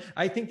about it. But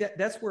I think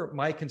that's where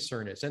my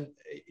concern is, and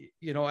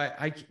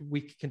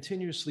we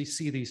continuously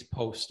see these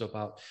posts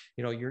about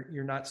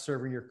you're not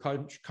serving your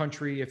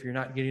country if you're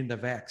not getting the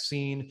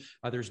vaccine.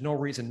 There's no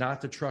reason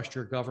not to trust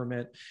your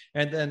government,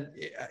 and then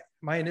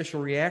my initial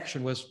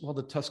reaction was, well,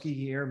 the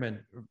Tuskegee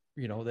Airmen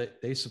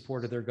that they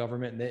supported their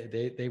government and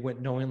they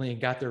went knowingly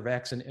and got their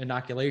vaccine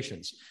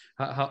inoculations.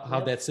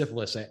 How'd that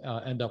syphilis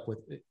end up with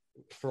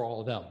for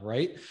all of them,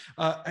 right?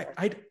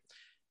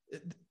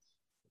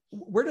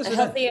 Where does a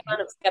healthy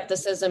amount of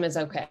skepticism is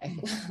okay.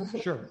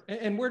 Sure.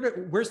 And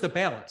where's the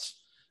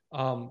balance?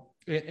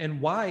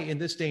 And why in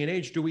this day and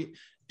age do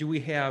we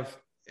have,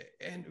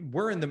 and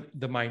we're in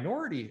the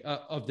minority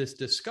of this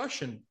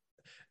discussion.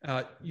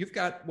 You've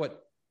got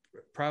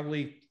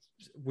probably,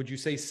 would you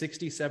say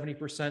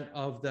 60-70%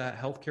 of the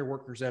healthcare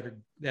workers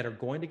that are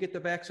going to get the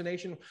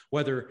vaccination,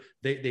 whether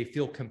they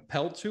feel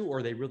compelled to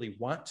or they really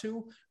want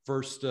to,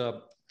 versus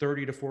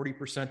 30 to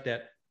 40%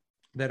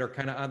 that are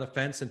kind of on the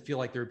fence and feel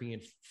like they're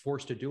being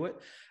forced to do it.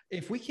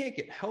 If we can't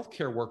get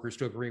healthcare workers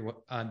to agree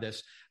on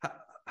this,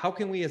 how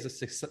can we as a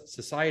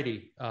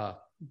society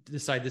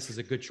decide this is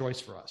a good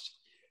choice for us?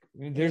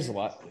 I mean,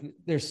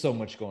 there's so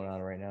much going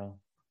on right now.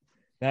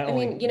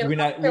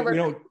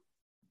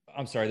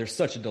 I'm sorry, there's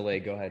such a delay.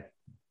 Go ahead.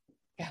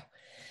 Yeah.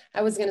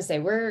 I was going to say,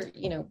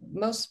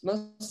 most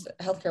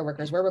healthcare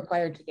workers, we're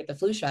required to get the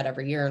flu shot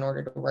every year in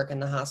order to work in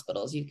the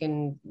hospitals. You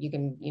can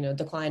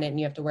decline it and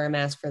you have to wear a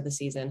mask for the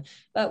season,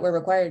 but we're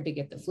required to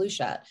get the flu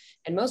shot.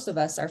 And most of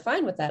us are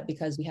fine with that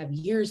because we have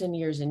years and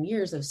years and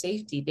years of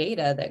safety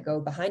data that go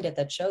behind it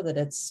that show that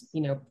it's,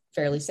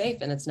 fairly safe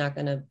and it's not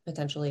going to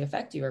potentially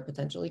affect you or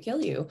potentially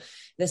kill you.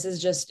 This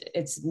is just,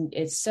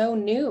 it's so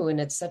new and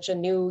it's such a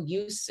new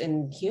use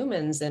in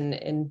humans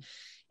and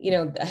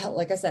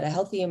like I said, a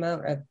healthy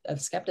amount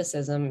of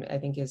skepticism, I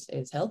think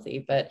is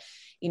healthy. But,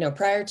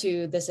 prior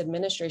to this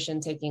administration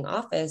taking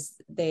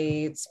office,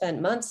 they spent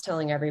months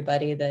telling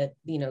everybody that,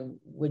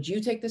 would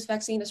you take this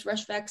vaccine, this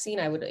rush vaccine?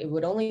 I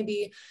would only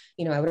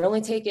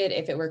take it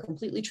if it were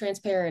completely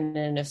transparent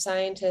and if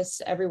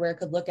scientists everywhere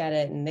could look at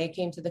it and they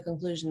came to the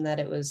conclusion that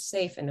it was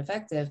safe and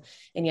effective.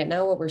 And yet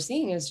now what we're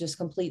seeing is just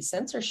complete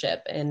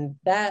censorship. And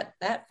that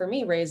for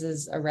me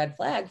raises a red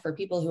flag for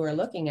people who are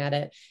looking at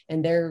it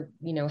and they're,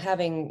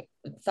 having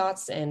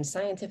thoughts and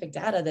scientific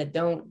data that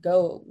don't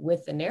go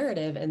with the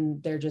narrative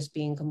and they're just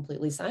being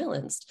completely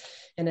silenced.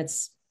 And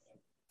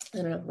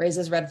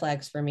raises red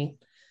flags for me.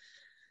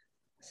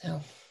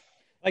 So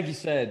like you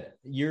said,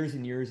 years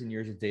and years and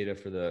years of data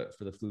for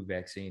the flu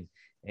vaccine,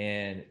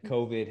 and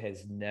COVID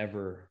has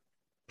never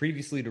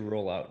previously to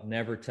roll out,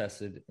 never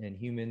tested in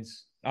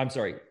humans.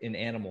 In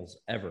animals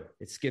ever.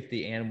 It skipped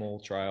the animal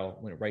trial,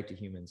 went right to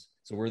humans.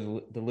 So we're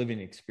the living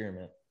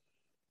experiment.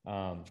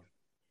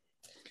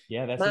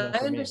 Yeah, that's my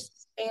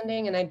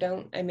understanding, and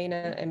I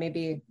may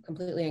be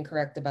completely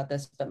incorrect about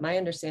this, but my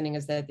understanding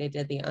is that they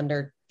did the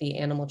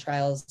animal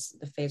trials,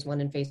 the phase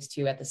 1 and phase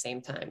 2 at the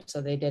same time. So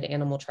they did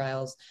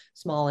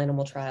small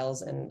animal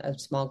trials, and a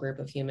small group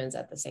of humans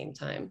at the same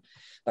time.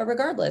 But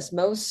regardless,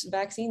 most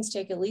vaccines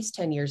take at least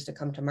 10 years to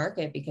come to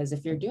market because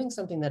if you're doing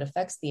something that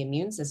affects the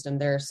immune system,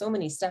 there are so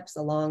many steps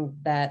along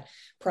that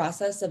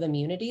process of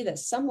immunity that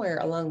somewhere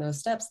along those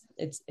steps,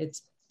 it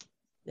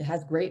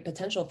has great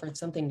potential for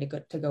something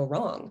to go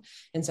wrong.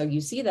 And so you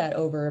see that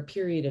over a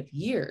period of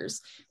years.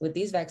 With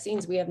these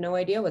vaccines, we have no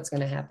idea what's going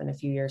to happen a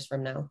few years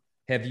from now.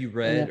 Have you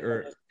read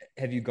or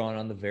have you gone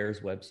on the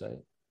VAERS website?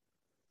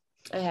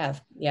 I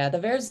have. Yeah.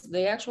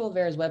 The actual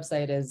VAERS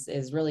website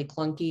is really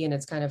clunky and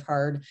it's kind of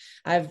hard.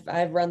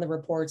 I've run the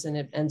reports and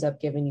it ends up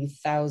giving you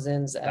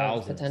thousands.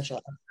 Of potential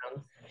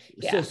outcomes.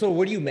 Yeah. So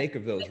what do you make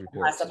of those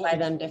reports? Classify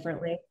them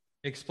differently.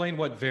 Explain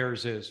what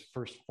VAERS is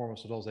first and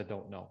foremost to those that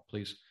don't know,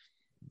 please.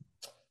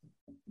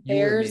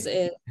 VAERS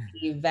is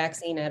the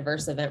vaccine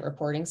adverse event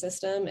reporting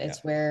system.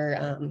 It's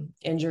where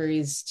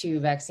injuries to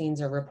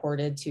vaccines are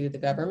reported to the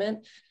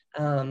government.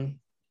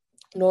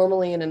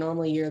 Normally in a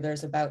normal year,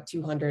 there's about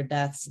 200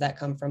 deaths that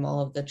come from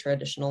all of the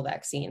traditional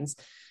vaccines.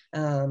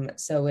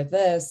 So with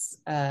this,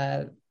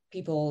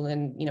 people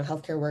and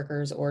healthcare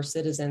workers or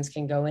citizens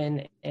can go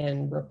in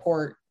and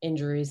report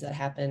injuries that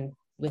happen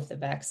with the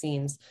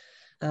vaccines.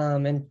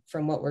 And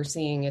from what we're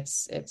seeing,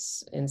 it's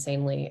an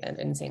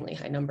insanely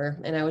high number.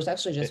 And I was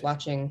actually just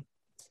watching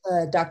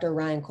Dr.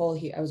 Ryan Cole.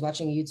 I was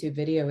watching a YouTube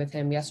video with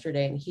him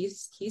yesterday, and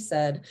he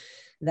said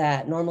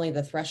that normally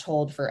the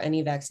threshold for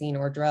any vaccine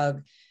or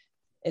drug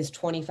is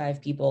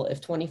 25 people. If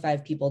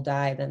 25 people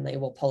die, then they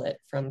will pull it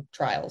from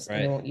trials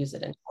and they won't use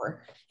it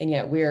anymore. And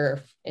yet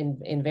we're in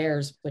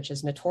VAERS, which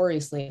is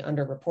notoriously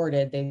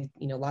underreported.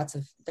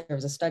 There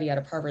was a study out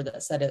of Harvard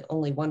that said that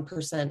only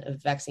 1%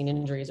 of vaccine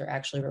injuries are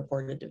actually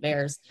reported to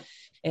VAERS.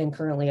 And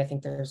currently I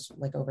think there's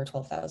like over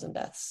 12,000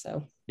 deaths.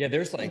 So yeah,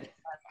 there's like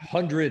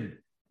 100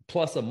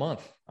 plus a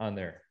month on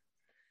there.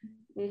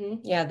 Mm-hmm.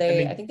 Yeah,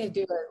 I think they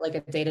do a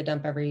data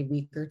dump every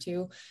week or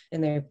two,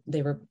 and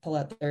they pull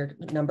out their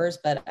numbers.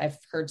 But I've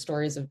heard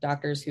stories of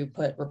doctors who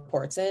put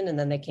reports in and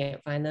then they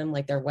can't find them,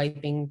 like they're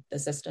wiping the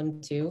system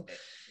too.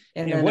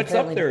 And then what's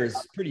up there is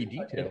pretty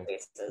detailed.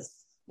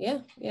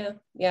 Yeah.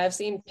 I've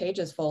seen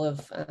pages full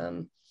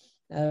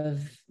of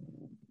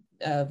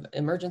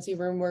emergency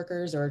room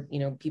workers or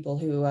people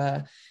who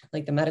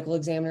like the medical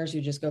examiners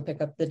who just go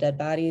pick up the dead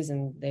bodies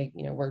and they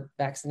were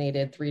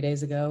vaccinated 3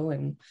 days ago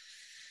and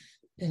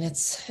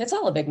it's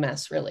all a big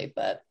mess, really,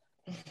 but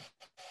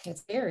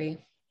it's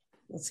scary.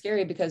 It's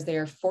scary because they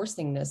are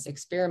forcing this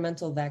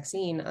experimental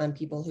vaccine on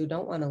people who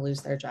don't want to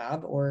lose their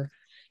job, or,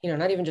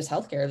 not even just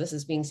healthcare. This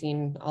is being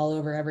seen all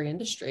over every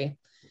industry,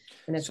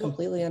 and it's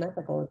completely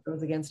unethical. It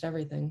goes against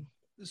everything.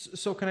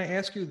 So can I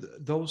ask you,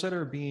 those that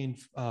are being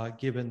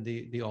given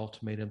the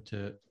ultimatum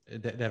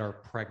that are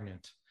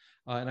pregnant,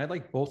 and I'd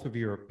like both of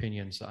your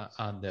opinions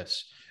on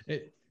this.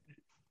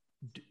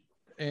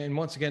 And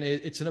once again,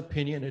 it's an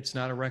opinion. It's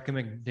not a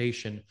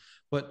recommendation.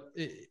 But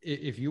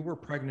if you were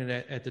pregnant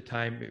at the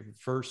time,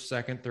 first,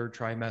 second, third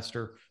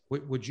trimester,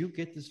 would you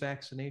get this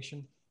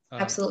vaccination?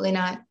 Absolutely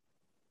not.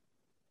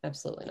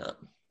 Absolutely not.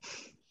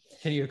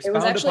 Can you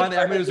expound upon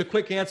that? I mean, it was a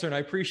quick answer and I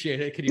appreciate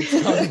it. Can you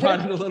expound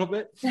upon it a little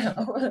bit?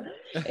 No,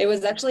 it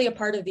was actually a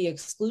part of the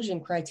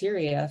exclusion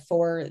criteria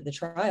for the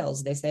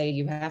trials. They say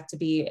you have to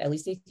be at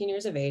least 18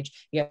 years of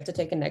age. You have to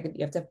take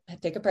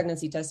a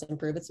pregnancy test and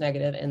prove it's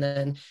negative, and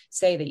then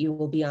say that you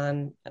will be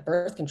on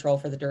birth control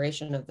for the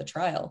duration of the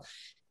trial.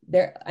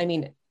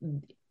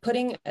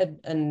 Putting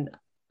an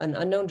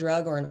unknown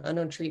drug or an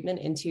unknown treatment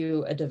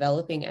into a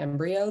developing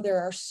embryo, there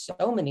are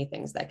so many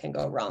things that can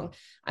go wrong.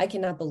 I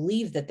cannot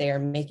believe that they are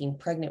making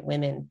pregnant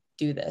women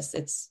do this.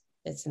 It's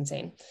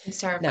insane. It's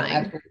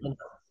terrifying. No,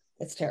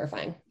 it's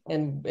terrifying.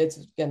 And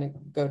it's going to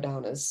go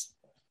down as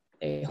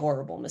a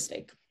horrible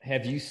mistake.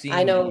 Have you seen?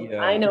 I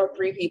know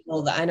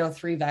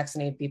three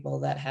vaccinated people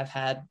that have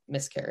had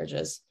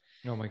miscarriages.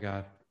 Oh my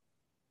God.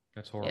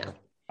 That's horrible. Yeah.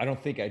 I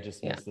don't think I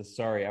just missed this.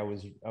 Sorry. I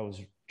was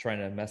trying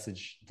to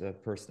message the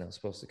person that was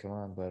supposed to come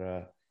on,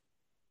 but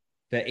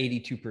that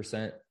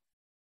 82%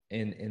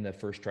 in the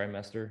first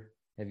trimester.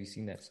 Have you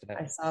seen that stat?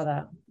 I saw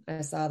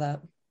that.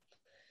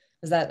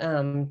 Was that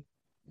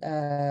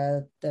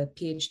the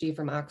PhD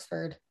from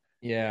Oxford?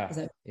 Yeah.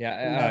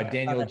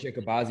 Daniel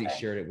Jacobazi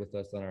shared it with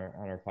us on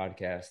our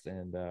podcast,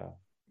 and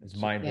it's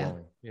mind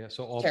blowing. Yeah.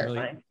 So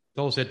ultimately,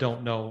 those that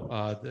don't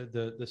know,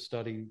 the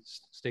study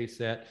states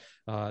that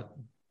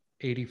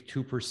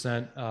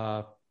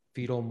 82%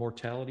 fetal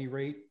mortality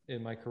rate.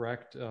 Am I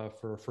correct?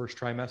 For a first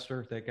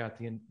trimester that got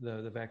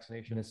the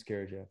vaccination?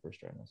 Miscarriage, first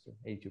trimester,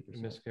 82%.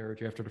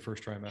 Miscarriage after the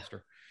first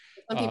trimester.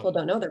 Some people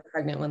don't know they're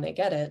pregnant when they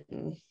get it.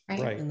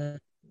 Right.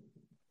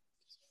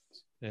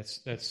 That's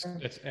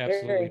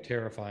absolutely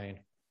terrifying.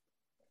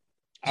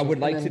 I would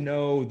like to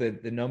know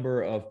the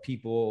number of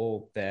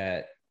people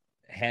that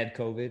had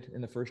COVID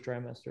in the first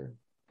trimester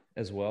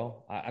as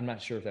well. I'm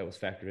not sure if that was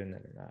factored in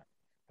there or not.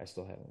 I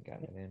still haven't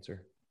gotten an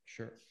answer.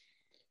 Sure.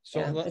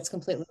 So it's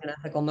completely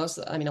unethical. A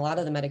lot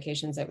of the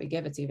medications that we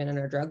give, it's even in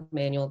our drug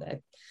manual that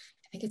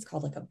I think it's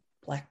called like a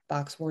black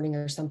box warning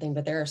or something,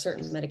 but there are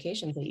certain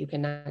medications that you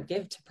cannot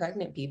give to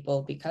pregnant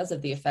people because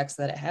of the effects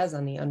that it has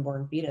on the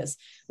unborn fetus.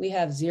 We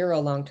have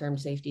zero long-term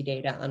safety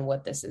data on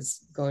what this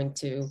is going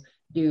to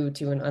do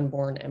to an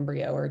unborn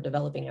embryo or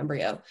developing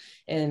embryo.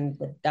 And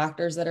the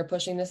doctors that are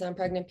pushing this on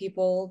pregnant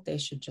people, they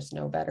should just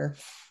know better.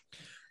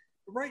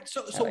 Right.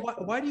 So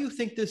why do you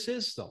think this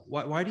is though?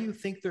 Why do you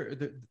think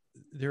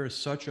there is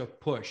such a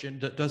push? And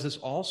does this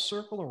all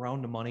circle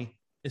around the money?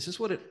 Is this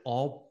what it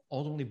all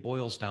ultimately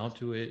boils down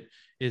to? It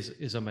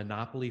is a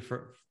monopoly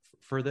for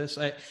this.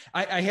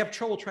 I have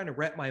trouble trying to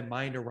wrap my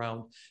mind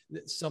around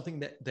something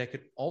that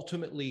could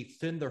ultimately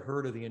thin the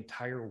herd of the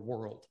entire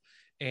world.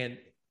 And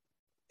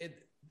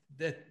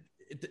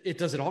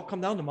does it all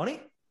come down to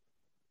money?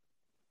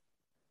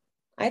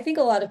 I think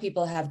a lot of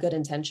people have good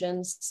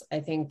intentions.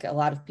 I think a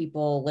lot of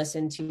people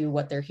listen to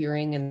what they're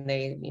hearing, and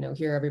they,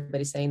 hear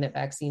everybody saying that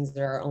vaccines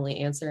are our only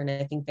answer. And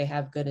I think they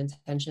have good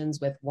intentions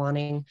with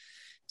wanting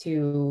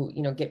to,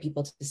 get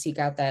people to seek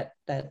out that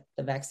the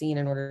vaccine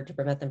in order to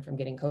prevent them from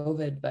getting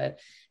COVID.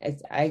 But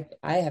I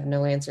have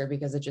no answer,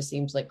 because it just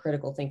seems like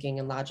critical thinking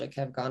and logic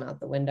have gone out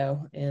the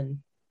window, and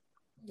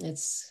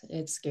it's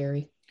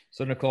scary.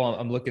 So Nicole,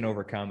 I'm looking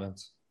over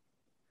comments.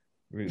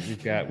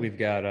 We've got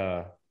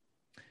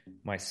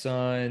my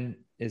son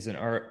is an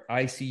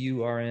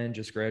ICU RN,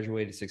 just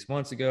graduated 6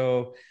 months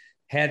ago,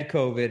 had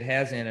COVID,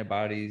 has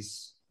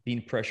antibodies,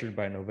 being pressured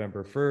by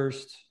November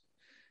 1st.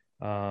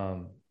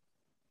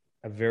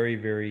 A very,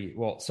 very,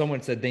 well,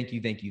 someone said, thank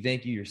you.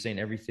 You're saying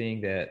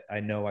everything that I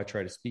know I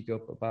try to speak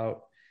up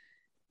about.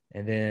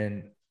 And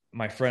then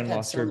my friend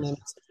lost her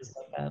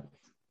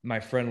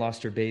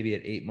baby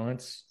at 8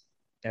 months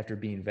after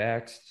being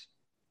vaxxed.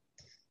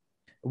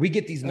 We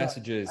get these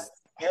messages,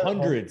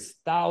 hundreds,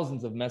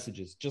 thousands of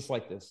messages just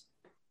like this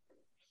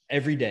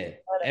every day,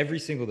 every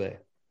single day,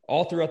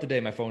 all throughout the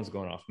day. My phone's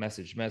going off,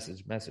 message.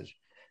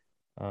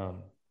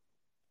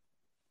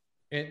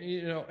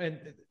 And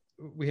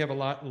we have a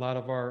lot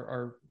of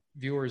our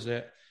viewers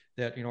that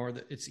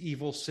it's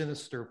evil,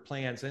 sinister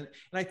plans. And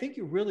I think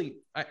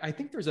I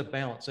think there's a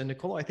balance. And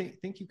Nicole, I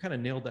think you kind of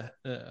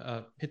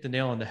hit the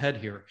nail on the head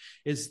here,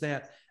 is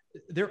that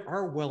there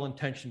are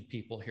well-intentioned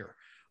people here.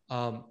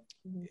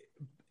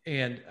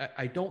 And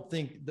I don't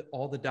think that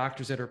all the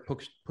doctors that are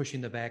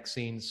pushing the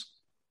vaccines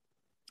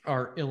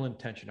are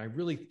ill-intentioned.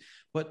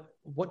 But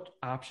what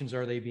options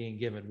are they being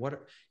given?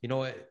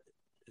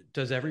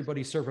 does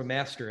everybody serve a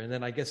master? And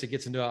then I guess it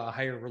gets into a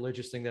higher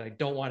religious thing that I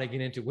don't want to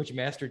get into. Which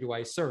master do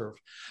I serve?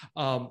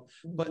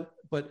 But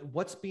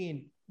what's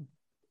being,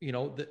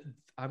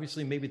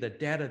 obviously maybe the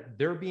data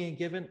they're being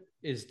given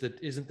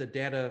isn't the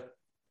data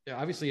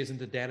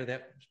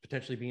that's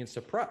potentially being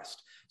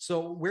suppressed.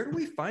 So where do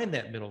we find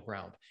that middle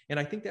ground? And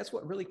I think that's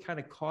what really kind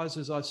of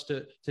causes us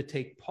to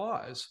take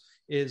pause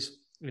is,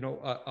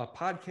 a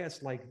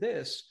podcast like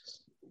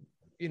this,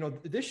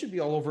 this should be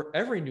all over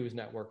every news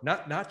network,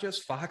 not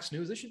just Fox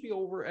News. This should be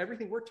over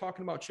everything we're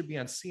talking about should be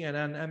on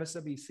CNN,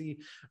 MSNBC,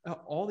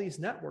 all these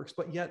networks,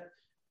 but yet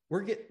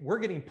we're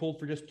getting pulled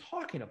for just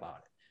talking about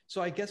it.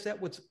 So I guess that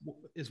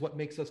is what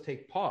makes us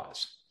take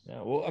pause.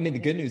 Yeah. Well, I mean, the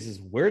good news is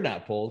we're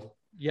not pulled.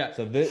 Yeah.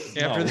 So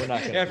after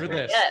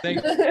this, we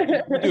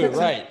do it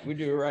right. We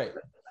do it right.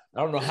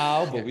 I don't know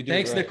how, but we do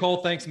Thanks, it right. Nicole.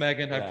 Thanks,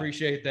 Megan. Yeah. I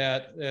appreciate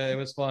that. It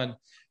was fun.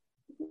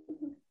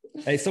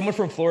 Hey, someone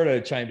from Florida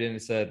chimed in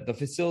and said, the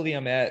facility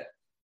I'm at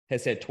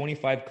has had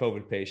 25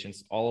 COVID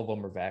patients. All of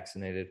them are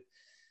vaccinated.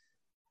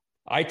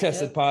 I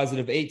tested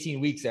positive 18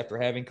 weeks after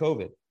having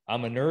COVID.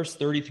 I'm a nurse,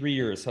 33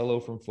 years. Hello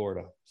from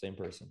Florida. Same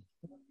person.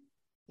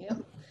 Yeah.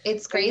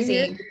 It's crazy.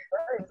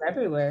 It's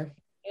everywhere.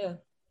 Yeah.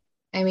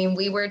 I mean,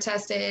 we were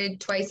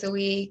tested twice a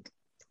week,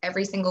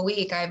 every single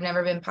week. I've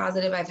never been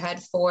positive. I've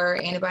had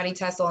 4 antibody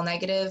tests, all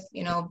negative,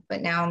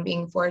 but now I'm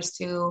being forced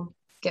to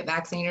get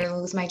vaccinated or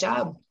lose my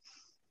job.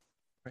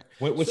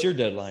 What's your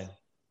deadline?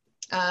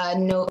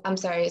 No, I'm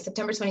sorry,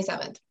 September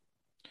 27th.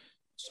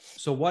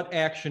 So what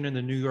action in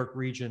the New York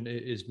region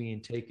is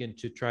being taken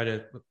to try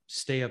to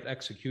stay of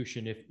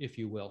execution, if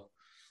you will?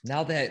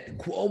 Now that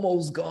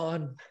Cuomo's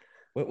gone,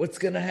 what's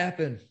going to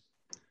happen?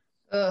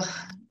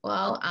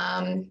 Well,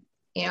 I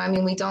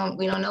mean, we don't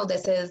know.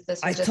 This was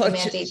just a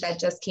mandate that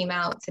just came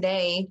out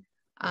today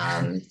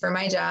for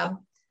my job.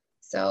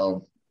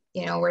 So,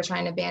 we're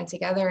trying to band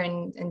together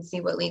and see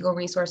what legal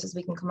resources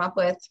we can come up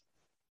with.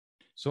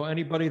 So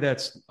anybody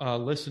that's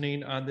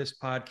listening on this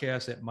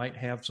podcast that might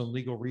have some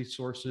legal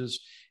resources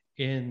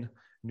in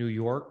New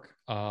York,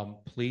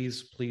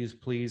 please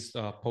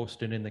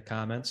post it in the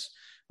comments.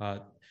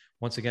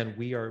 Once again,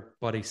 we are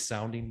but a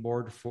sounding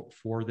board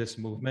for this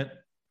movement.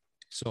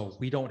 So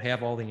we don't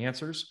have all the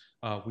answers.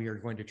 We are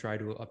going to try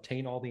to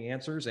obtain all the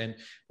answers, and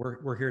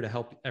we're here to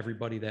help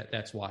everybody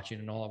that's watching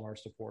and all of our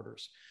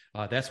supporters.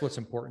 That's what's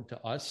important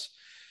to us.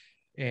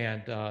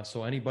 And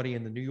so anybody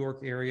in the New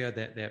York area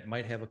that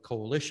might have a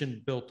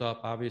coalition built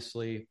up,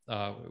 obviously,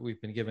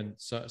 we've been given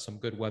some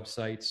good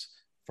websites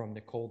from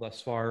Nicole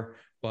thus far,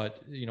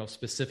 but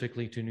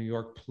specifically to New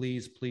York,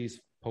 please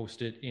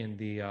post it in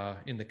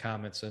the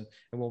comments, and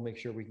we'll make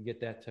sure we can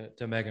get that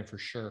to Megan for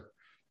sure.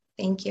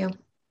 Thank you.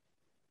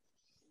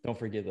 Don't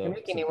forget though. You're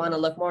making me want to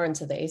look more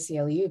into the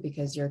ACLU,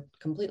 because you're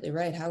completely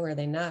right. How are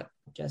they not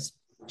just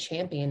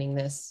championing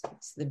this?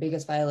 It's the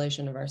biggest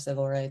violation of our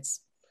civil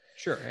rights.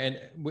 Sure. And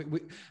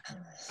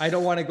I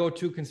don't want to go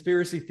too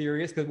conspiracy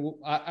theories, because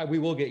we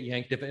will get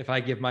yanked if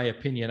I give my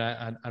opinion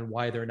on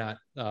why they're not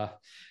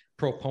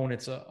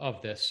proponents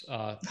of this.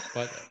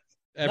 But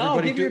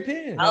everybody give your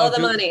opinion. All the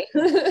money.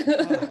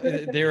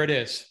 There it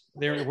is.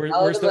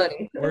 Where's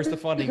the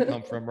funding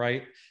come from,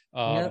 right?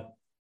 Yep.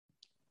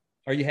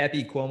 Are you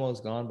happy Cuomo's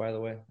gone, by the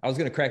way? I was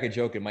going to crack a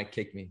joke. It might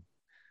kick me.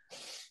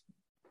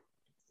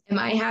 Am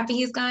I happy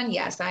he's gone?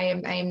 Yes, I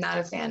am. I am not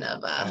a fan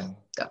of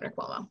Governor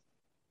Cuomo.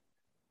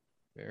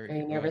 Are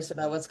you nervous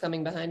about what's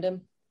coming behind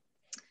him?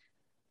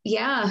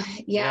 Yeah,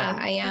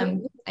 I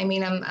am. I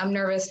mean, I'm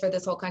nervous for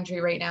this whole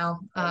country right now.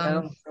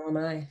 So am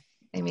I.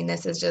 I mean,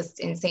 this is just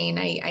insane.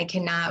 I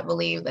cannot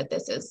believe that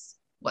this is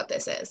what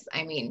this is.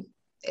 I mean,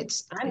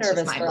 I'm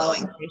nervous for all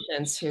the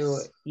patients who,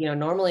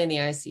 normally in the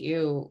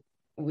ICU,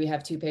 we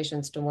have 2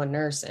 patients to 1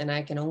 nurse, and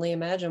I can only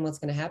imagine what's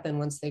going to happen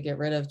once they get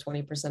rid of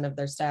 20% of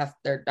their staff,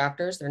 their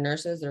doctors, their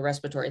nurses, their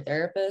respiratory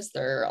therapists,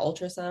 their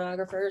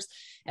ultrasonographers,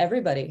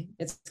 everybody.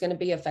 It's going to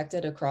be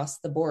affected across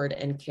the board,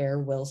 and care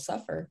will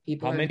suffer.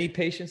 How many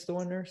patients to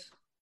 1 nurse?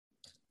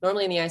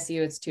 Normally in the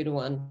ICU, it's 2 to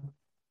 1.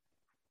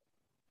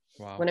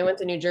 Wow. When I went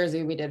to New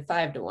Jersey, we did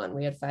 5 to 1.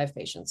 We had 5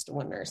 patients to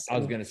 1 nurse. I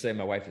was going to say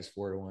my wife is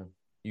 4 to 1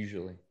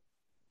 usually.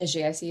 Is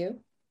she ICU?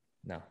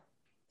 No.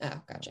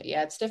 Oh, gotcha.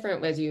 Yeah, it's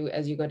different as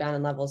you go down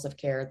in levels of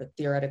care. That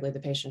theoretically the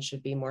patient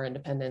should be more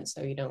independent,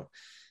 so you don't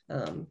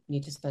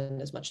need to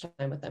spend as much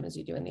time with them as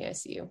you do in the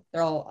ICU.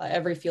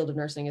 Every field of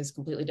nursing is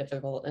completely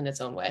difficult in its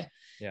own way,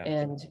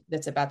 and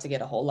it's about to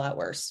get a whole lot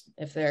worse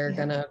if they're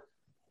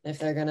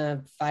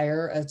gonna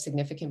fire a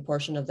significant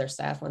portion of their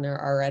staff when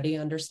they're already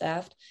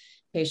understaffed.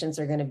 Patients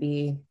are going to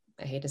be,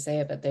 I hate to say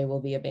it, but they will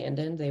be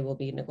abandoned. They will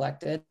be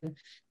neglected.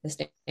 The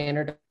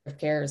standard of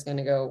care is going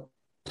to go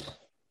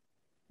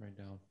right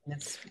down.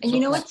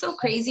 And what's so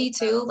crazy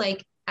too?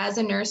 Like, as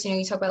a nurse,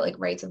 you talk about like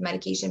rights of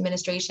medication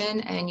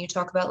administration, and you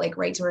talk about like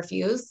right to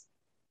refuse,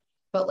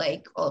 but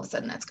like all of a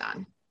sudden that's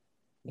gone.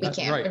 We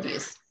can't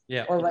refuse.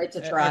 Yeah. Or right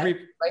to try.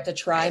 Right to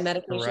try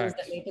medications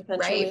that may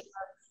potentially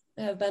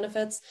have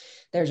benefits.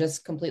 They're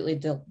just completely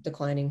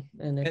declining,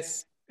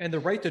 and the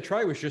right to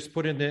try was just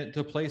put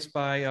into place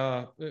by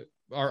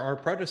our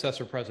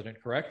predecessor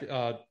president, correct?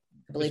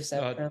 I believe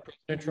so.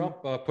 President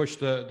Trump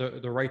pushed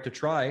the right to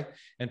try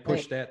and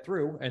pushed that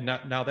through, and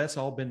now that's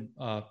all been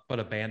but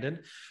abandoned.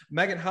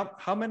 Megan,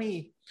 how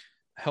many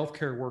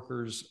healthcare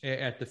workers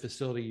at the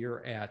facility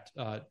you're at,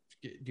 do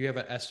you have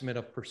an estimate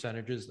of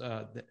percentages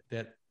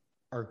that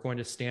are going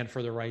to stand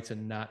for their rights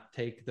and not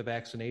take the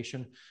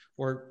vaccination?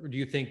 Or do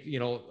you think,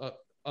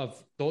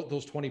 of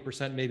those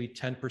 20%, maybe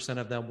 10%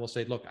 of them will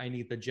say, look, I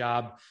need the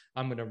job,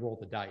 I'm going to roll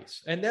the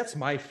dice? And that's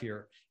my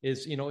fear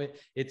is,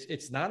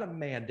 it's not a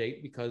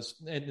mandate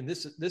because, and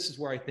this is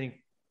where I think,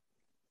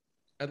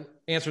 I'll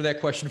answer that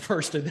question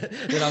first and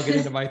then I'll get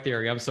into my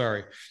theory. I'm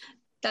sorry.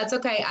 That's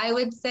okay. I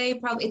would say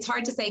probably it's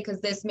hard to say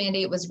because this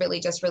mandate was really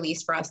just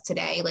released for us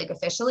today, like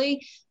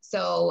officially.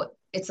 So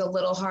it's a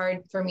little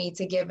hard for me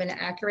to give an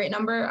accurate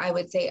number. I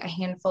would say a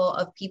handful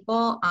of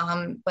people.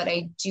 But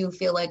I do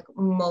feel like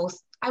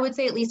I would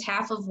say at least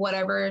half of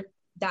whatever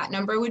that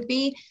number would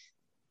be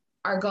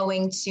are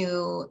going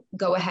to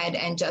go ahead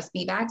and just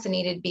be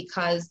vaccinated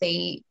because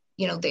they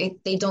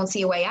don't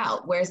see a way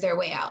out. Where's their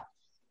way out?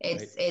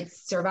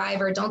 It's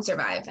survive or don't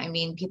survive. I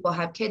mean, people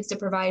have kids to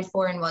provide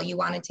for, and while you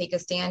want to take a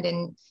stand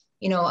and,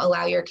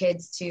 allow your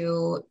kids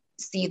to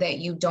see that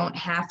you don't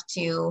have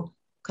to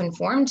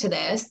conform to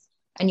this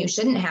and you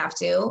shouldn't have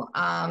to,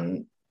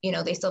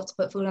 they still have to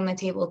put food on the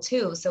table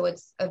too. So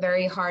it's a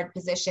very hard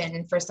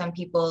position for some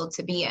people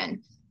to be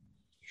in.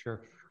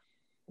 Sure.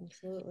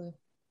 Absolutely.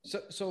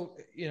 So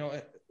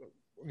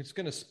it's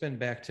going to spin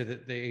back to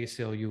the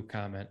ACLU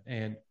comment,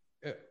 and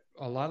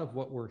a lot of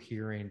what we're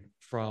hearing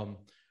from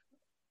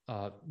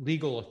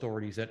legal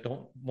authorities that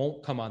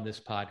won't come on this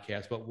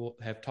podcast, but will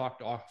have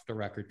talked off the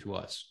record to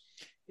us,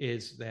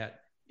 is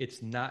that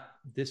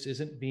this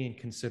isn't being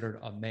considered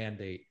a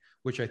mandate,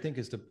 which I think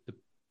is the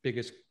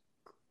biggest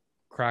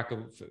crack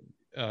of,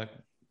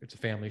 it's a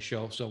family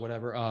show. So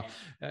whatever,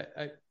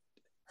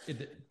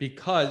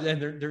 because, and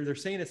they're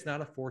saying it's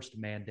not a forced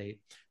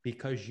mandate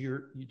because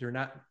they're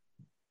not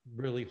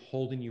really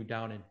holding you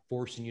down and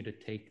forcing you to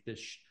take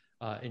this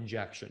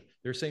injection.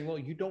 They're saying, well,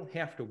 you don't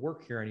have to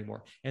work here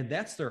anymore. And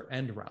that's their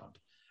end round.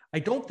 I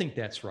don't think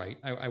that's right.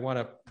 I want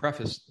to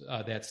preface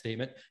that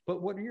statement,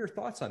 but what are your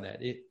thoughts on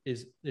that?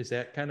 Is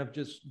that kind of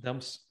just them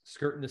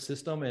skirting the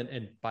system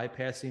and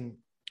bypassing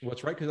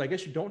what's right? Because I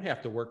guess you don't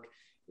have to work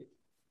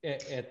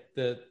at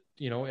the,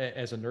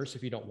 as a nurse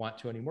if you don't want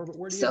to anymore, but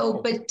where do you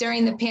go? But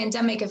during the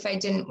pandemic, if I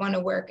didn't want to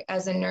work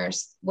as a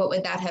nurse, what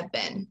would that have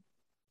been?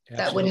 Absolutely.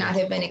 That would not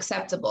have been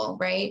acceptable,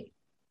 right?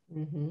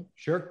 Mm-hmm.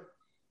 Sure.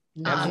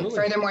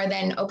 Furthermore,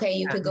 then, okay,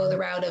 you could go the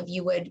route of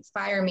you would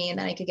fire me and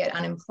then I could get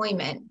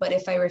unemployment. But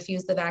if I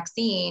refuse the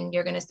vaccine,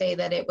 you're going to say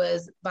that it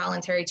was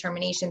voluntary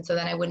termination. So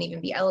then I wouldn't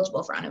even be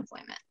eligible for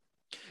unemployment.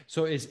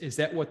 So is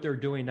that what they're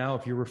doing now?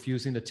 If you're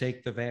refusing to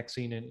take the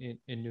vaccine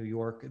in New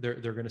York, they're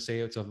going to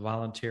say it's a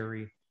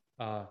voluntary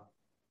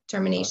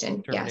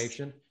termination. Yes.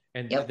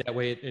 And yep. That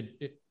way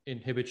it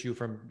inhibits you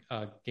from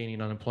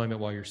gaining unemployment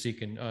while you're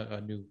seeking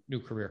a new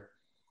career.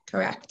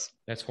 Correct.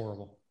 That's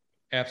horrible.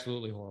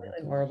 Absolutely horrible.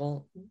 Really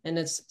horrible. And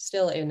it's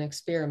still an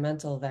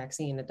experimental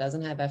vaccine. It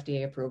doesn't have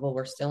FDA approval.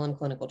 We're still in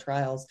clinical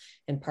trials.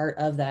 And part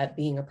of that,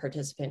 being a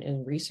participant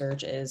in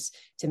research, is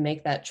to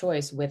make that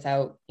choice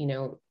without,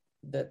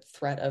 the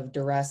threat of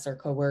duress or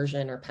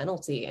coercion or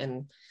penalty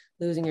and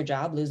losing your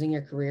job, losing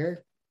your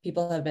career.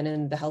 People have been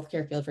in the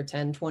healthcare field for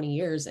 10, 20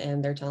 years,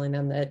 and they're telling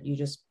them that you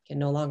just can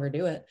no longer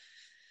do it.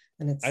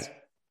 And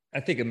I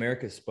think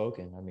America's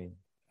spoken. I mean,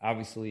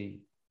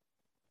 obviously,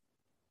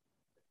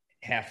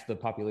 half the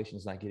population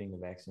is not getting the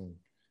vaccine.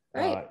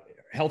 Right.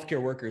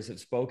 Healthcare workers have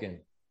spoken.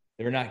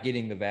 They're not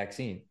getting the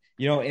vaccine.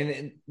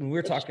 And when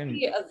we're talking, should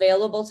be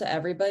available to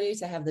everybody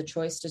to have the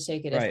choice to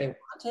take it right. if they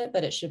want it,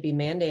 but it should be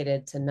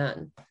mandated to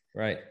none.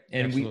 Right.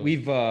 And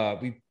we've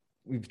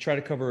tried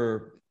to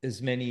cover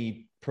as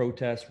many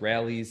protests,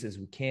 rallies as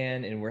we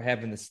can. And we're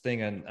having this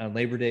thing on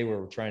Labor Day where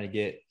we're trying to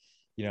get,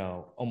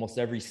 almost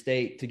every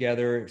state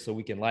together so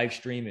we can live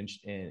stream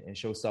and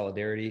show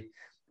solidarity.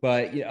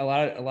 But a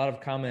lot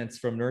of comments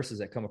from nurses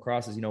that come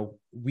across is,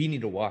 we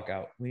need to walk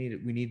out. We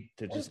need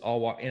to just all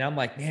walk. And I'm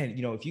like, man,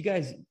 if you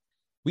guys,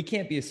 we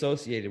can't be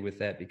associated with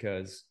that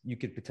because you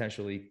could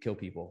potentially kill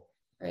people.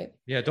 Right.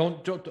 Yeah.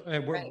 Don't.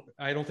 Right.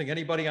 I don't think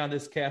anybody on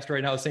this cast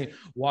right now is saying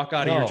walk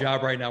out of your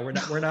job right now. We're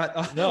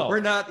not. No.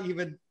 We're not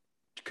even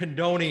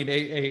condoning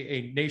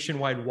a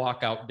nationwide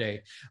walkout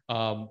day.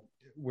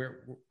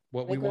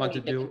 What we want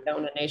to do.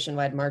 Condone a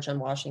nationwide march on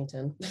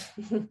Washington.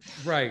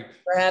 Right.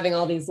 We're having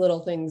all these little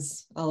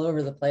things all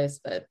over the place,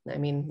 but I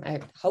mean,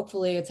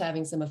 hopefully it's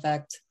having some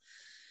effect.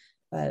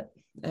 But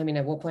I mean,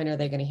 at what point are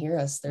they going to hear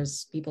us?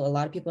 A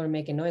lot of people are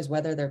making noise,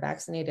 whether they're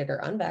vaccinated or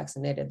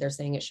unvaccinated. They're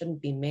saying it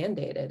shouldn't be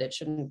mandated. It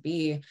shouldn't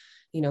be,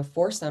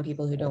 forced on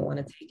people who don't want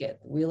to take it.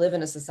 We live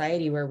in a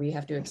society where we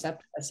have to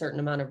accept a certain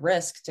amount of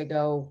risk to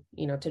go,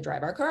 to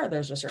drive our car.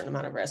 There's a certain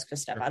amount of risk to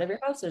step out of your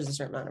house. There's a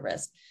certain amount of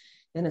risk.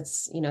 And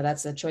it's,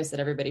 that's a choice that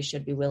everybody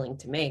should be willing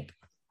to make.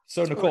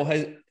 So Nicole,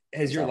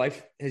 has your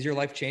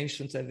life changed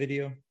since that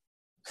video?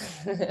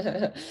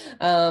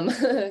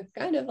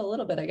 Kind of a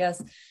little bit, I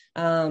guess.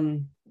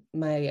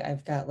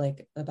 I've got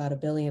like about 1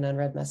 billion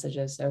unread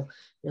messages. So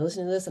if you're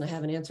listening to this and I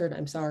haven't answered,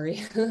 I'm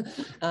sorry.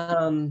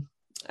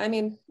 I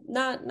mean,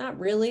 not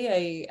really.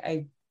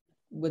 I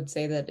would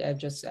say that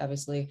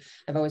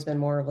I've always been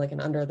more of like an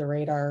under the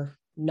radar,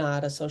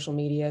 not a social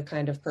media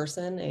kind of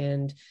person.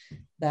 And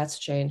that's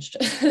changed.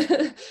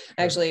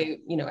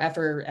 Actually,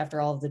 after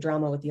all of the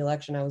drama with the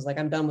election, I was like,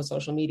 I'm done with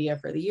social media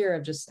for the year. I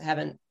just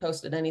haven't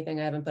posted anything.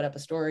 I haven't put up a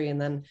story.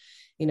 And then,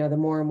 the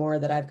more and more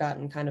that I've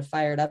gotten kind of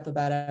fired up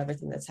about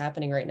everything that's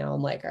happening right now,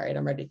 I'm like, all right,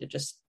 I'm ready to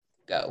just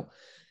go,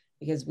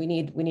 because we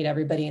need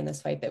everybody in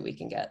this fight that we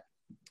can get.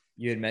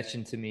 You had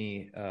mentioned to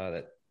me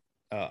that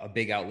a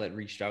big outlet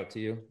reached out to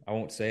you. I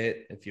won't say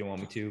it if you don't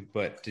want me to,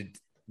 but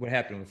what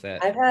happened with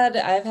that?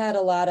 I've had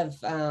a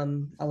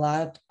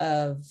lot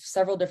of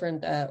several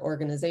different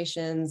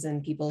organizations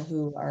and people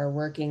who are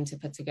working to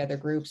put together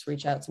groups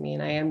reach out to me,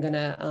 and I am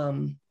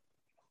gonna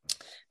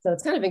so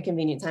it's kind of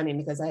inconvenient timing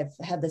because I've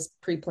had this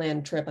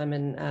pre-planned trip. I'm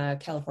in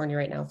California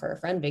right now for a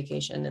friend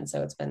vacation. And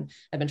so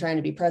I've been trying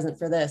to be present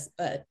for this,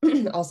 but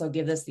also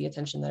give this the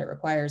attention that it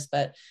requires.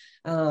 But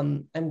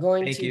I'm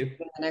going in the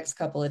next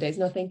couple of days.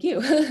 No, thank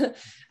you.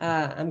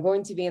 I'm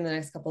going to be in the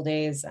next couple of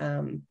days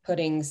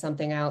putting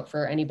something out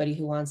for anybody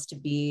who wants to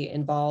be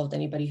involved,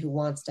 anybody who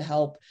wants to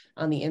help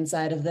on the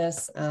inside of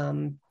this.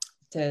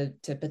 To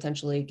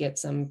potentially get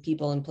some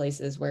people in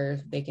places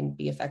where they can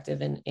be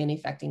effective in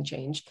effecting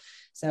change.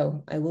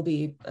 So I will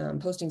be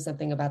posting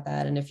something about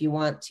that. And if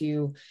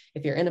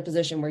you're in a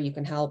position where you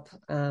can help,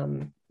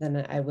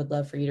 then I would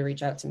love for you to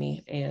reach out to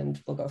me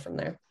and we'll go from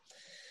there.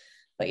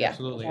 But yeah,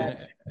 absolutely.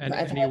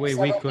 I've any way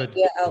we could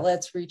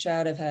outlets reach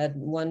out. I've had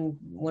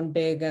one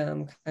big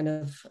kind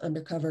of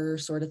undercover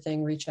sort of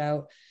thing reach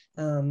out.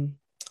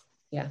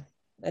 Yeah.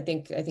 I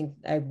think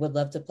I would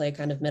love to play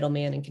kind of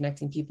middleman and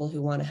connecting people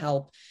who want to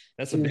help.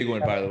 That's a big one,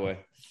 by the way.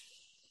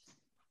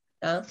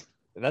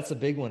 That's a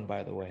big one,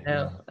 by the way.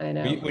 I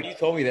know. When you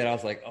told me that, I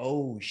was like,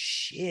 oh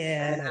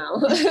shit. I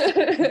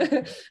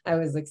know. I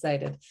was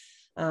excited.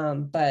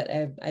 But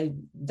I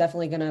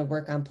definitely going to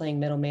work on playing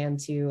middleman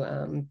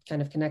to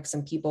kind of connect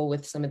some people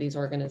with some of these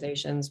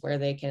organizations where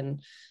they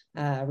can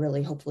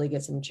really hopefully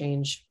get some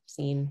change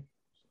seen.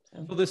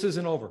 So this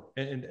isn't over.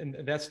 And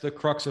that's the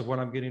crux of what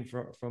I'm getting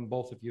from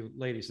both of you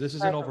ladies. This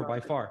isn't over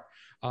by far.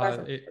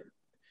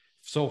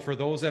 So for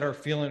those that are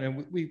feeling,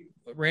 and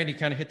Randy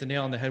kind of hit the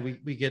nail on the head,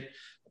 we get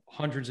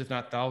hundreds, if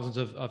not thousands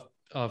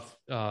of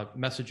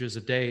messages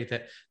a day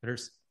that are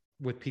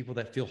with people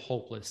that feel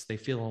hopeless. They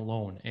feel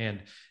alone.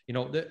 And,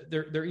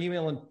 they're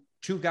emailing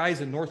 2 guys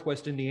in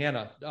Northwest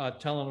Indiana,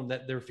 telling them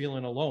that they're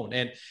feeling alone.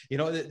 And,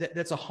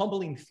 that's a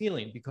humbling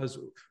feeling because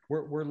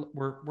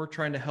we're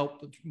trying to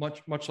help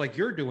much like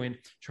you're doing,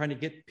 trying to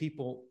get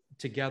people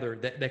together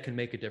that can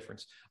make a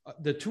difference.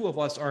 The 2 of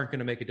us aren't going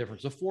to make a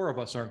difference. The 4 of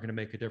us aren't going to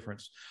make a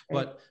difference,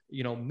 but,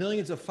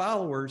 millions of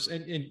followers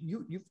and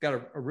you've got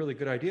a really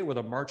good idea with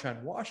a March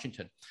on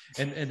Washington.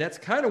 And that's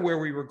kind of where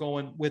we were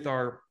going with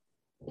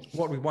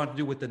what we want to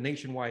do with the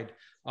nationwide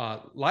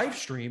live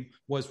stream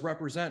was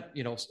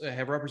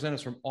have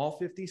representatives from all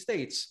 50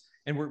 states.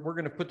 And we're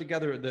going to put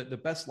together the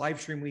best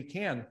live stream we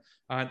can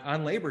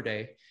on Labor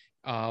Day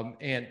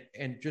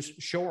and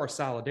just show our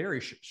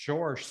solidarity, show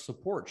our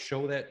support,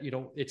 show that,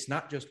 it's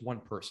not just one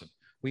person.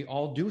 We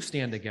all do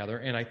stand together.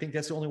 And I think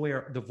that's the only way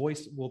the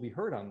voice will be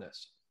heard on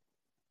this.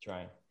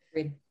 Trying.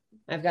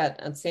 I've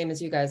got, same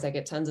as you guys, I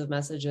get tons of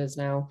messages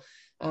now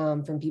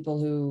from people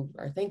who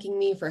are thanking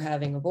me for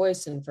having a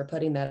voice and for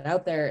putting that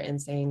out there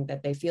and saying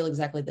that they feel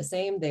exactly the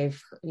same.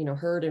 They've,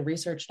 heard and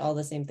researched all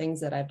the same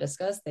things that I've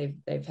discussed.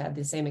 They've had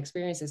the same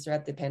experiences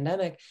throughout the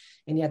pandemic,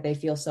 and yet they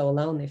feel so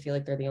alone. They feel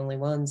like they're the only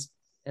ones,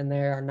 and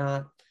they are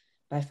not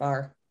by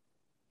far.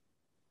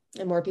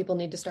 And more people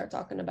need to start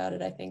talking about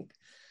it, I think.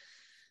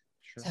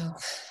 Sure. So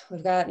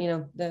we've got,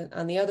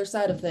 on the other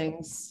side of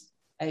things,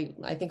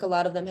 I think a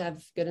lot of them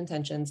have good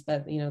intentions,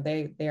 but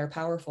they are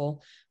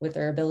powerful with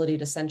their ability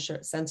to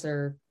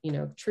censor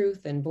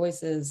truth and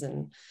voices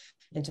and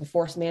to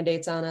force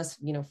mandates on us,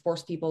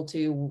 force people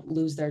to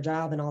lose their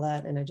job and all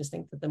that. And I just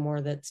think that the more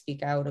that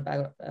speak out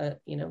about the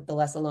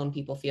less alone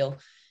people feel,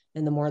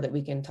 and the more that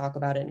we can talk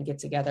about it and get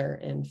together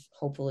and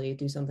hopefully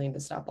do something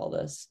to stop all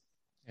this.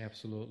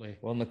 Absolutely.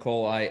 Well,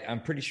 Nicole,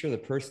 I'm pretty sure the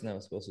person that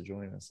was supposed to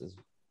join us is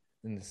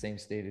in the same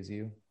state as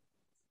you.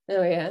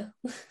 Oh yeah.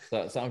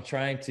 So I'm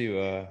trying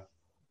to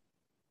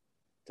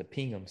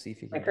ping him, see if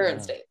he can. My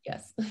current state,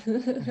 yes.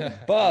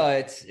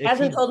 But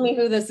hasn't told me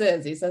who this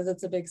is. He says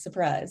it's a big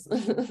surprise.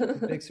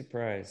 Big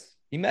surprise.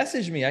 He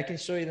messaged me. I can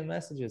show you the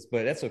messages,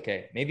 but that's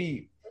okay.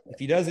 Maybe if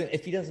he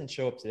doesn't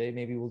show up today,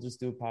 maybe we'll just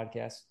do a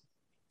podcast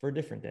for a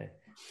different day.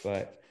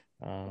 But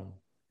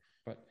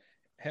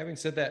having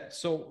said that,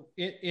 so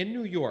in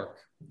New York,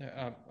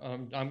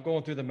 I'm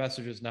going through the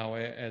messages now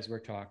as we're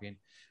talking.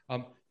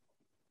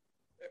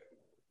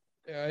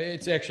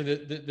 It's actually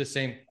the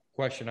same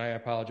question. I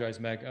apologize,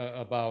 Meg,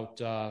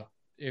 about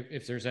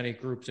if there's any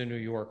groups in New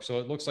York. So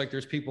it looks like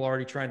there's people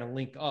already trying to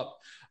link up.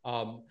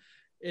 Are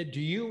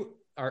you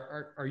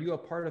a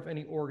part of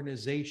any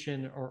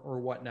organization or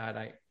whatnot?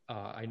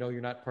 I know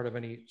you're not part of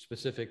any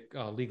specific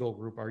legal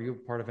group. Are you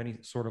part of any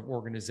sort of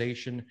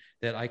organization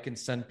that I can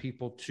send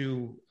people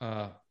to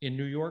in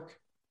New York?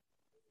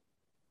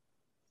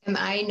 Am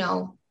I?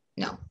 No.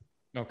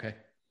 Okay.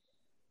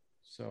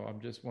 So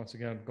I'm just, once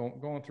again,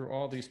 going through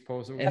all these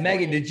posts. And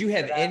Megan, did you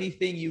have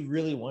anything you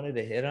really wanted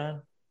to hit on?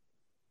 I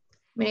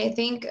mean, I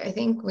think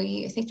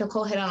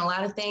Nicole hit on a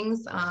lot of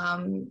things,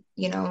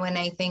 you know, and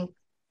I think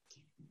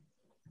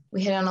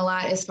we hit on a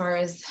lot as far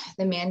as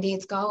the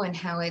mandates go and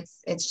how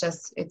it's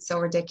so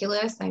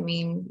ridiculous. I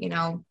mean, you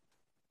know,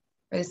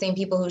 we're the same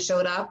people who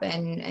showed up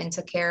and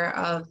took care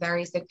of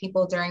very sick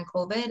people during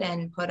COVID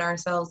and put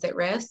ourselves at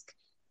risk,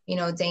 you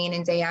know, day in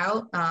and day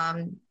out,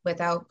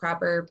 without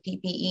proper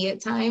PPE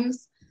at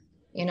times,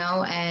 you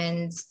know,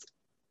 and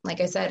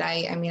like I said,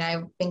 I mean,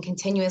 I've been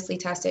continuously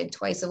tested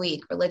twice a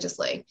week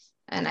religiously,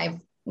 and I've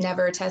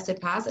never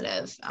tested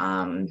positive.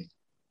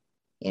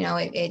 You know,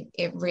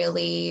 it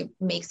really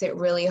makes it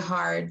really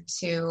hard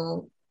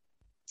to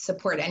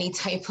support any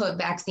type of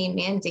vaccine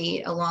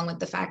mandate, along with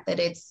the fact that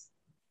it's,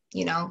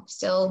 you know,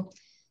 still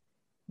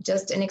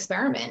just an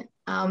experiment.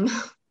 You know,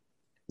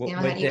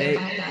 how do you get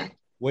behind that?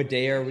 What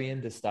day are we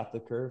in to stop the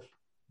curve?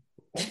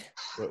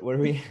 What are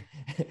we?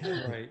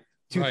 Right.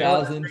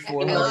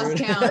 2,400. I lost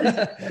count.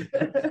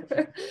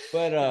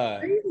 But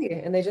crazy.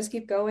 And they just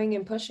keep going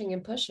and pushing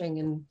and pushing.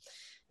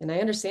 And I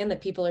understand that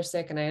people are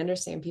sick, and I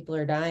understand people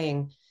are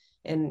dying.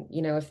 And,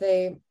 you know, if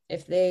the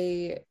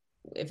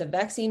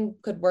vaccine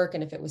could work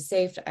and if it was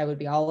safe, I would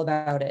be all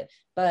about it.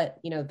 But,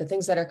 you know, the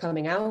things that are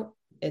coming out,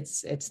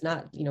 it's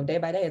not, you know, day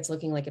by day, it's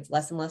looking like it's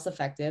less and less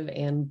effective.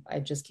 And I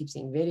just keep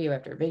seeing video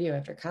after video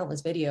after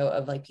countless video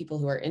of like people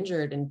who are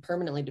injured and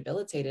permanently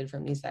debilitated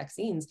from these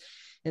vaccines.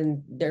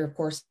 And they're, of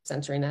course,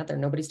 censoring that.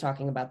 Nobody's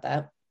talking about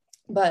that.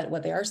 But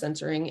what they are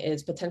censoring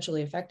is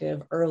potentially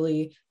effective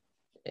early,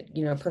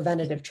 you know,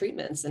 preventative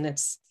treatments. And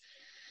it's,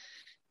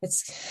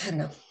 I don't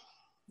know.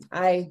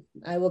 I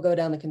will go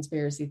down the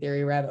conspiracy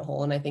theory rabbit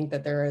hole, and I think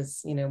that there is,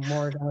 you know,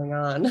 more going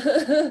on.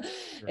 Sure.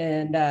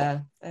 And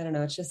I don't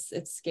know,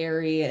 it's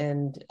scary,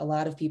 and a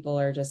lot of people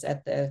are just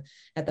at the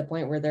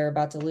point where they're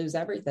about to lose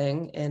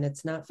everything, and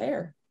it's not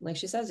fair. Like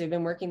she says, they've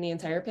been working the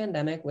entire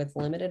pandemic with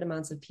limited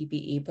amounts of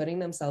PPE, putting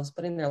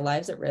their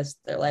lives at risk,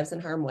 their lives in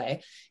harm's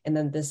way, and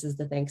then this is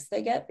the thanks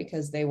they get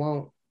because they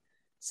won't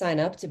sign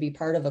up to be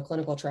part of a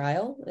clinical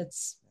trial.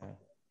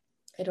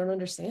 I don't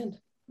understand.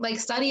 Like,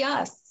 study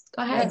us.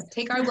 Go ahead,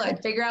 take our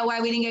blood, figure out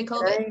why we didn't get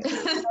COVID.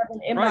 I have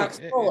an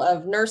inbox full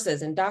of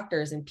nurses and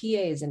doctors and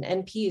PAs and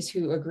NPs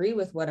who agree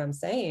with what I'm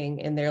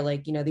saying. And they're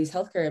like, you know, these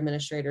healthcare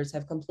administrators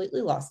have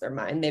completely lost their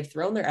mind. They've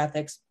thrown their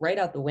ethics right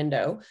out the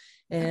window.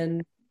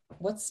 And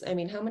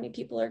how many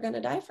people are going to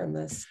die from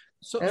this?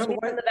 I don't mean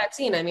from the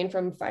vaccine. I mean,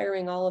 from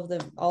firing all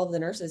of the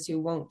nurses who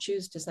won't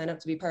choose to sign up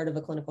to be part of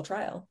a clinical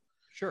trial.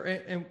 Sure.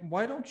 And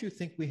why don't you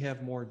think we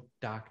have more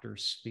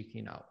doctors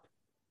speaking out?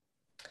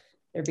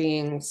 They're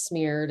being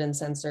smeared and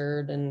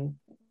censored and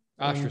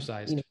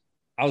ostracized. You know.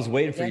 I was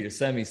waiting for you to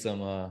send me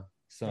some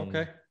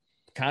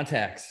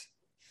contacts.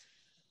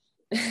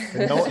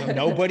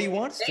 Nobody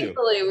wants to.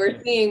 Thankfully, we're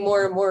seeing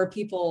more and more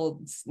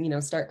people, you know,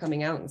 start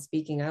coming out and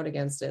speaking out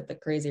against it. The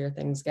crazier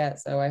things get.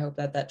 So I hope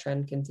that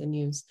trend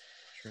continues.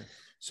 Sure.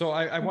 So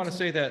I want to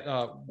say that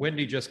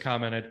Wendy just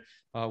commented.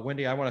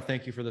 Wendy, I want to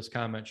thank you for this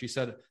comment. She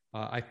said,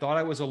 I thought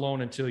I was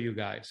alone until you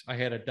guys. I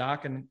had a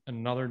doc and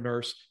another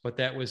nurse, but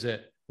that was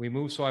it. We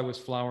moved, so I was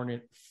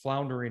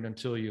floundering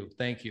until you.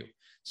 Thank you.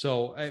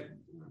 So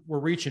we're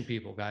reaching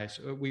people, guys.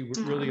 We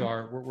really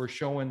are. We're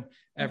showing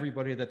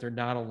everybody that they're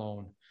not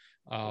alone.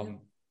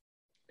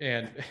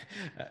 And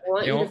I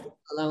want you to feel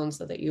alone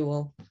so that you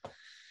will.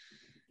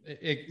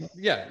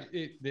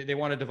 They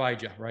want to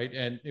divide you, right?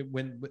 And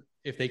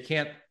if they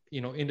can't, you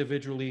know,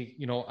 individually,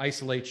 you know,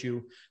 isolate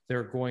you,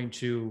 they're going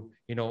to,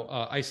 you know,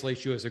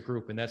 isolate you as a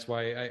group. And that's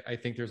why I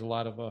think there's a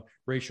lot of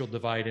racial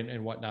divide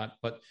and whatnot,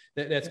 but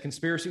that's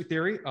conspiracy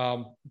theory.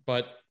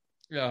 But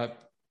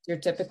your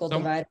typical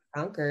divide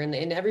and conquer, and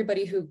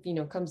everybody who, you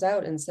know, comes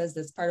out and says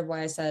that's part of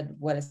why I said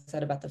what I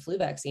said about the flu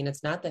vaccine.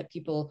 It's not that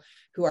people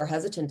who are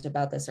hesitant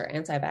about this are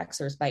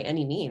anti-vaxxers by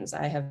any means.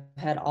 I have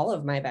had all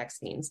of my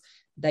vaccines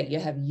that you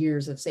have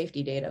years of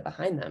safety data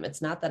behind them.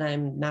 It's not that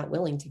I'm not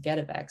willing to get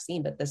a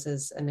vaccine, but this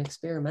is an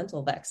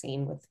experimental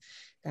vaccine with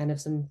kind of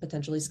some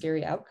potentially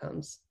scary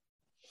outcomes.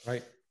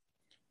 Right.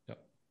 Yep.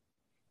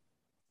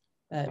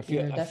 But I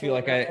feel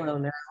like there are a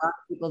lot of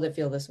people that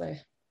feel this way.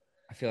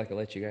 I feel like I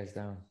let you guys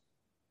down.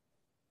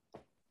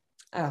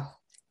 Oh,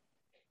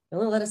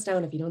 don't let us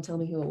down if you don't tell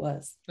me who it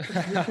was.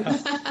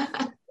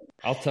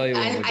 I'll tell you.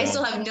 I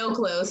still have no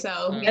clue.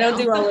 So I don't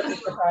do all of the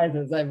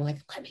surprises. I'm like,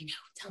 let me know.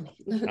 Tell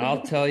me.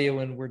 I'll tell you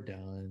when we're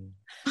done.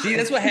 See,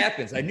 that's what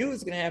happens. I knew it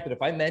was going to happen.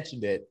 If I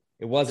mentioned it,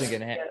 it wasn't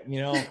going to happen.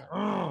 You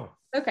know.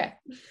 Okay,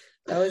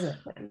 that was it.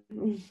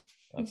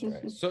 That's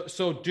right.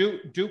 So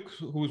Duke,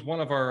 who's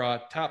one of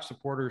our top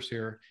supporters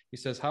here, he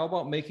says, "How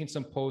about making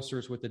some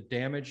posters with the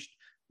damaged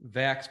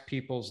vax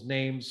people's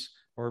names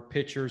or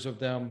pictures of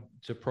them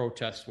to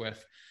protest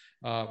with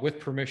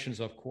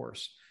permissions, of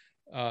course."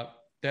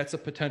 that's a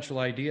potential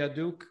idea,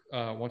 Duke.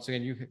 Once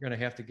again, you're going to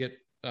have to get,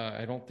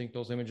 I don't think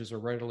those images are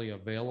readily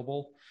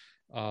available.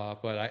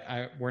 But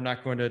we're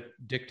not going to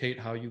dictate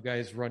how you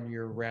guys run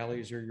your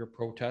rallies or your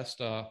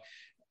protest.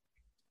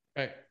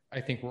 I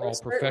think we're all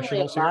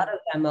professionals a lot here. of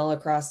them all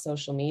across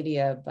social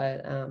media,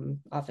 but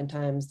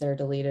oftentimes they're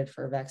deleted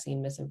for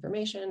vaccine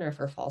misinformation or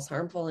for false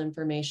harmful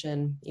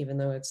information, even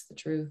though it's the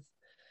truth.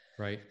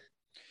 Right.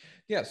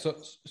 Yeah. So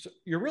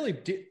you're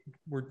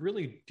we're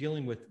really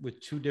dealing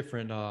with two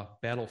different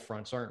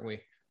battlefronts, aren't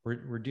we?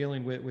 We're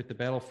dealing with the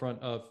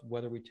battlefront of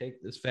whether we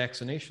take this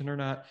vaccination or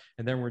not,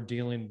 and then we're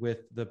dealing with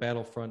the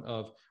battlefront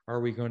of, are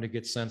we going to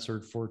get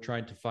censored for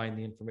trying to find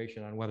the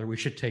information on whether we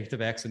should take the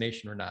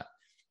vaccination or not?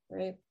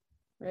 Right.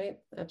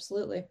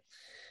 Absolutely.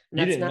 And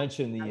you didn't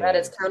mention that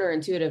is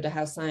counterintuitive to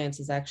how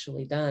science is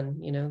actually done.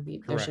 There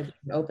Correct. should be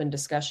an open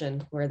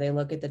discussion where they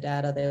look at the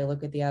data, they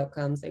look at the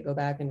outcomes, they go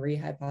back and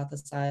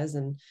rehypothesize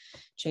and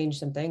change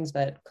some things.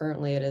 But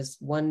currently it is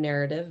one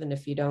narrative. And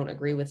if you don't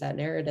agree with that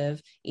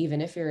narrative,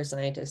 even if you're a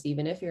scientist,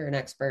 even if you're an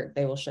expert,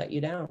 they will shut you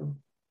down.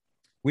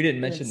 We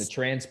didn't mention the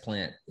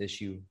transplant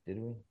issue, did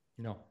we?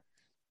 No.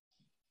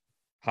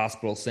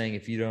 Hospitals saying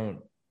if you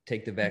don't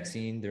take the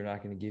vaccine, they're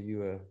not going to give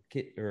you a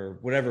kit or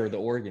whatever the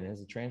organ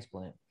is, a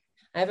transplant.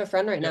 I have a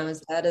friend right now, his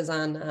dad is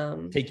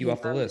on take you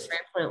off the list,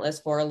 transplant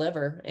list for a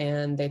liver.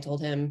 And they told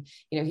him,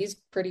 he's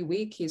pretty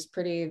weak. He's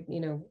pretty,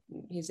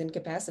 he's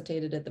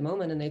incapacitated at the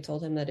moment. And they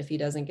told him that if he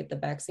doesn't get the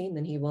vaccine,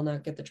 then he will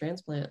not get the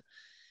transplant.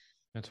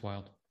 That's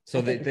wild.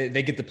 So they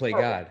get to play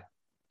God.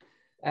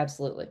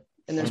 Absolutely.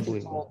 And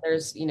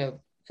there's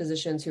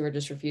physicians who are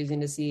just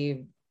refusing to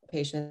see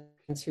patients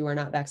who are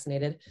not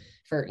vaccinated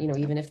for,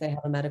 even if they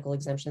have a medical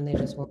exemption, they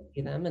just won't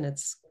see them. And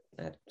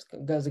that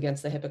goes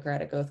against the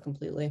Hippocratic Oath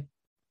completely.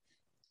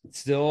 It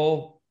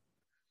still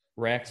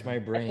racks my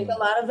brain. I think a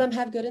lot of them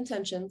have good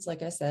intentions,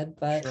 like I said,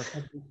 but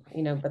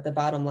sure. But the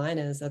bottom line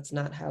is that's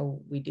not how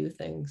we do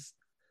things.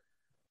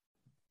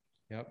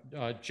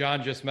 Yep.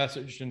 John just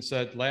messaged and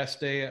said,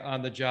 last day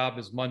on the job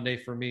is Monday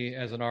for me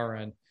as an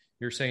RN.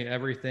 You're saying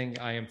everything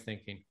I am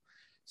thinking.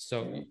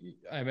 So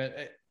I mean,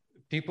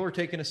 people are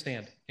taking a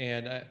stand,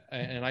 and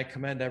I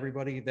commend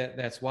everybody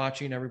that's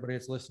watching, everybody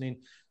that's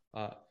listening.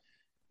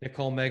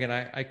 Nicole, Megan,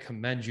 I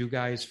commend you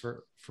guys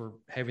for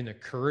having the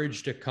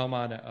courage to come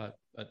on a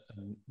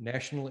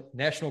national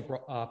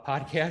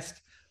podcast.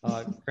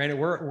 Granted,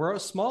 we're a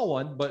small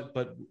one,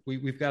 but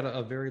we've got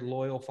a very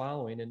loyal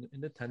following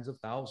in the tens of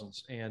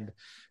thousands, and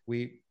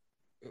we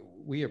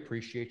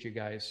appreciate you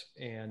guys,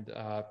 and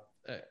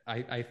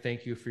I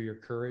thank you for your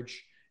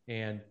courage.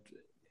 And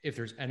if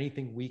there's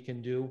anything we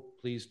can do,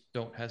 please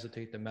don't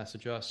hesitate to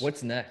message us.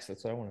 What's next?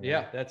 That's what I want to know.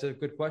 Yeah, that's a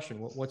good question.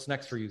 What's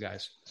next for you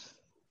guys?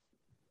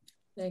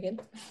 Megan?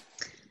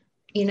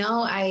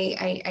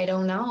 I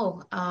don't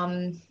know.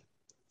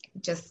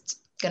 Just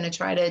going to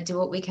try to do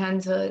what we can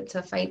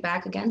to fight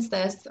back against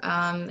this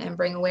and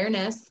bring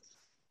awareness,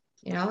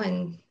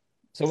 and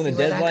so when the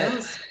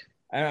deadline,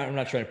 I'm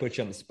not trying to put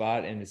you on the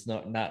spot, and it's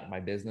not my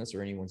business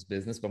or anyone's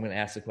business, but I'm going to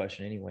ask the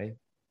question anyway.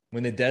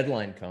 When the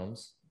deadline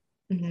comes,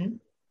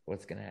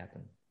 what's going to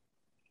happen?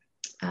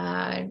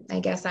 I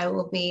guess I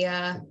will be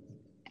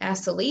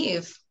asked to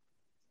leave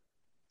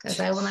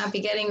because I will not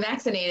be getting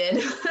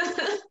vaccinated.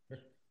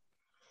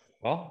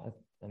 Well,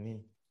 I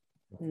mean,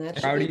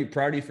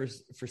 proud of you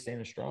for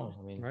standing strong.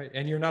 I mean, right.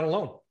 And you're not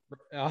alone.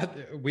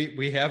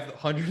 We have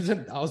hundreds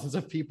and thousands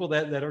of people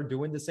that are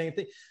doing the same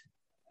thing.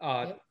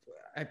 I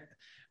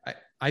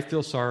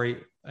feel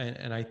sorry.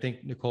 And I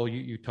think, Nicole,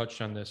 you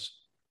touched on this.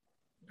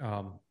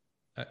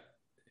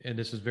 And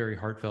this is very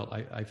heartfelt.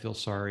 I feel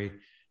sorry,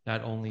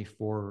 not only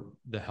for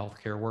the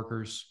healthcare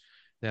workers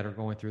that are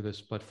going through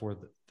this, but for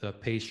the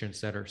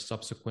patients that are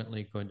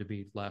subsequently going to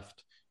be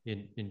left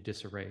in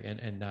disarray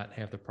and not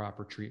have the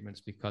proper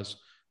treatments because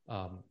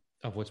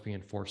of what's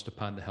being forced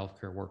upon the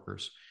healthcare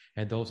workers.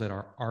 And those that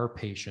are our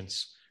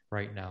patients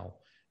right now,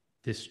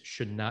 this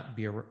should not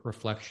be a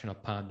reflection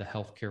upon the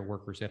healthcare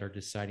workers that are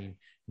deciding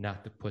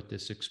not to put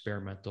this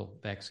experimental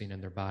vaccine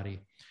in their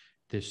body.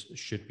 This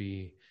should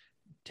be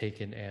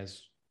taken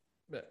as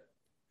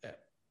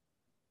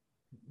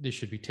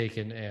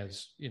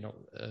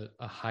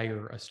a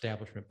higher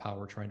establishment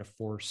power trying to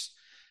force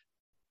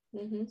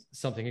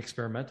something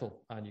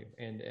experimental on you.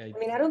 And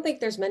I don't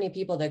think there's many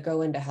people that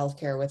go into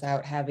healthcare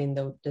without having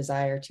the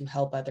desire to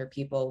help other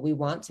people. We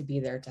want to be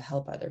there to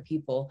help other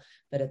people,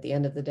 but at the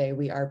end of the day,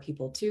 we are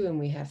people too, and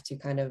we have to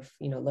kind of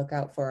look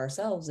out for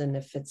ourselves. And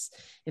if it's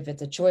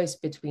a choice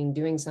between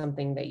doing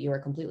something that you are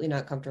completely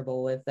not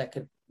comfortable with that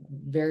could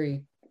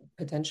very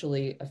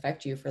potentially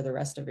affect you for the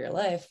rest of your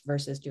life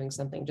versus doing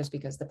something just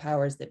because the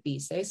powers that be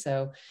say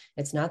so,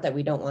 it's not that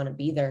we don't want to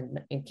be there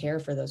and care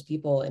for those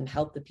people and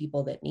help the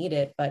people that need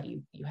it, but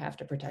you have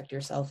to protect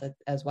yourself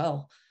as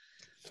well.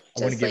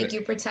 Just like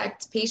you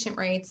protect patient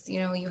rights,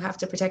 you have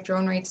to protect your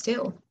own rights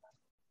too.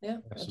 Yeah,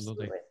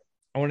 absolutely.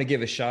 I want to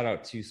give a shout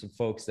out to some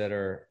folks that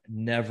are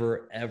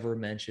never, ever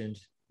mentioned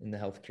in the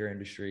healthcare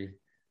industry.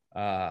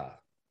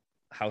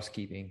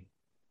 Housekeeping.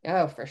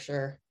 Oh, for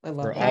sure. I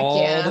love For that. Heck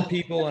all yeah. the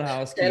people in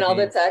housekeeping. And all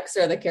the techs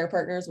or the care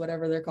partners,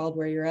 whatever they're called,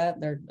 where you're at,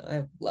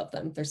 I love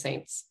them. They're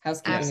saints.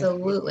 Housekeeping.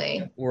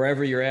 Absolutely.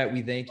 Wherever you're at,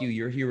 we thank you.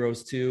 You're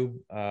heroes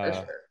too. For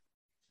sure.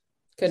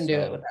 Couldn't do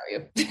it so- without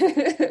you.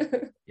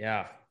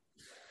 Yeah.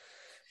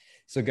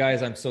 So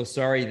guys, I'm so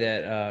sorry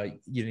that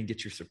you didn't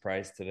get your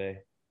surprise today.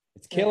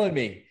 It's killing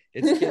me.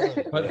 It's killing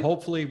me. But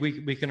hopefully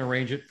we can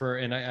arrange it for,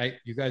 and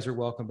you guys are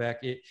welcome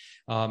back.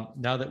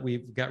 Now that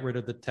we've got rid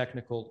of the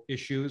technical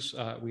issues,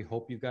 we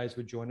hope you guys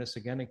would join us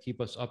again and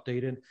keep us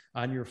updated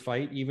on your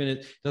fight. Even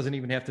it doesn't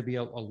even have to be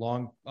a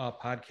long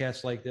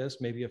podcast like this,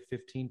 maybe a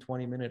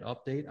 15-20 minute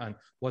update on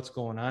what's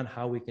going on,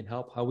 how we can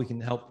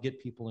help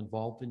get people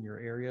involved in your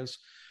areas.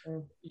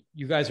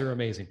 You guys are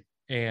amazing.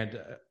 And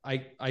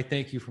I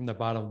thank you from the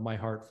bottom of my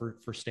heart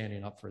for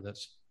standing up for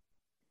this.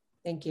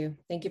 Thank you.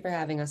 Thank you for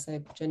having us.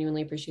 I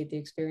genuinely appreciate the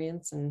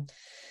experience. And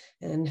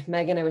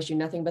Megan, I wish you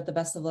nothing but the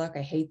best of luck.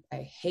 I hate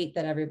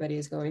that everybody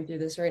is going through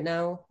this right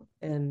now,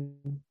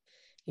 and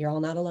you're all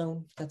not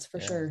alone. That's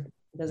for sure.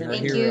 It doesn't You're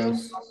Thank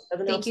heroes. you.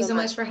 Thank you so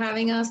much for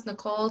having us,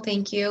 Nicole.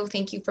 Thank you.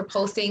 Thank you for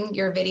posting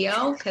your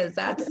video, because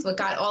that's what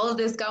got all of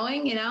this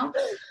going,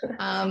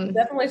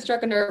 Definitely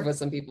struck a nerve with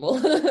some people.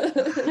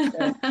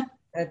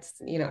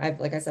 That's,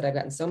 like I said, I've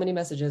gotten so many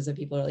messages of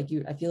people are like,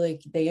 I feel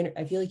like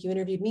you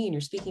interviewed me and you're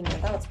speaking my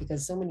thoughts,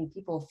 because so many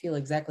people feel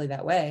exactly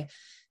that way.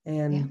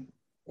 And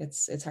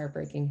it's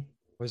heartbreaking.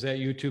 Was that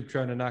YouTube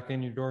trying to knock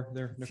in your door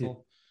there,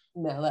 Nicole?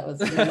 No, that was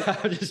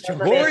Just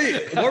joking.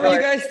 What were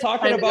you guys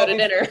talking about?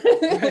 Dinner.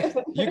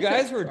 You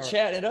guys were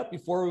chatting it up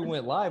before we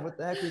went live. What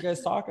the heck were you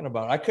guys talking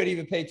about? I couldn't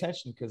even pay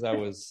attention because I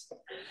was.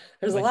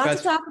 There's a lot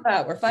to talk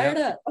about. We're fired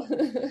up.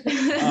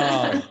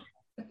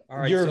 All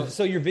right.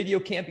 So your video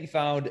can't be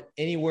found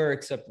anywhere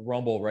except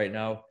Rumble right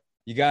now.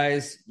 You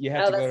guys, you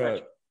have to go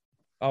to.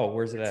 Oh,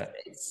 where's it at?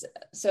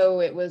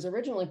 So it was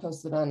originally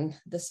posted on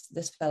this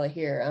fella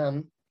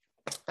here,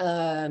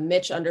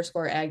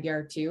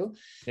 Mitch_Aguiar2.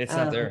 It's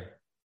not there.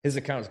 His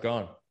account's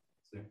gone.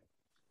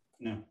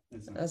 No,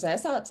 it's not. I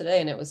saw it today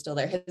and it was still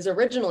there. His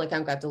original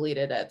account got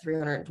deleted at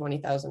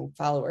 320,000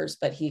 followers,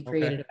 but he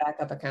created a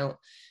backup account.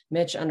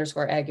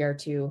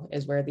 Mitch_Aguiar2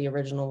 is where the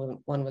original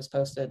one was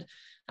posted.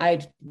 I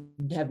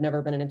have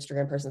never been an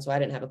Instagram person, so I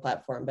didn't have a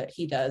platform, but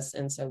he does.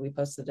 And so we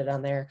posted it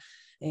on there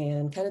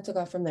and kind of took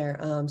off from there.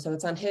 So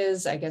it's on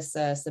his, I guess,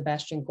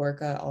 Sebastian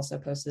Gorka also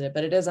posted it,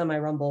 but it is on my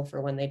Rumble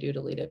for when they do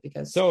delete it,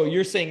 because. So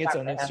you're saying it's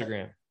on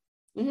Instagram?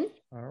 Mm-hmm.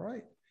 All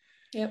right.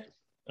 Yep.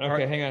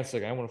 Okay, hang on a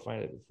second. I want to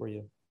find it before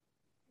you.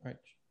 All right.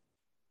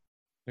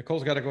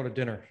 Nicole's got to go to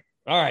dinner.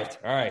 All right.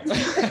 I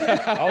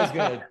was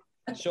going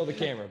to show the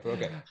camera, but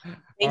okay.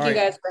 Thank you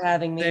guys for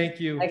having me.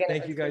 Thank you.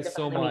 Thank you guys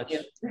so much.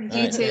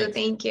 You too.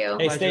 Thank you.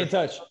 Hey, stay in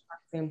touch.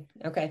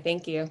 Okay.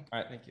 Thank you. All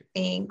right. Thank you.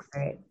 Thanks.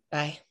 All right.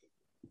 Bye.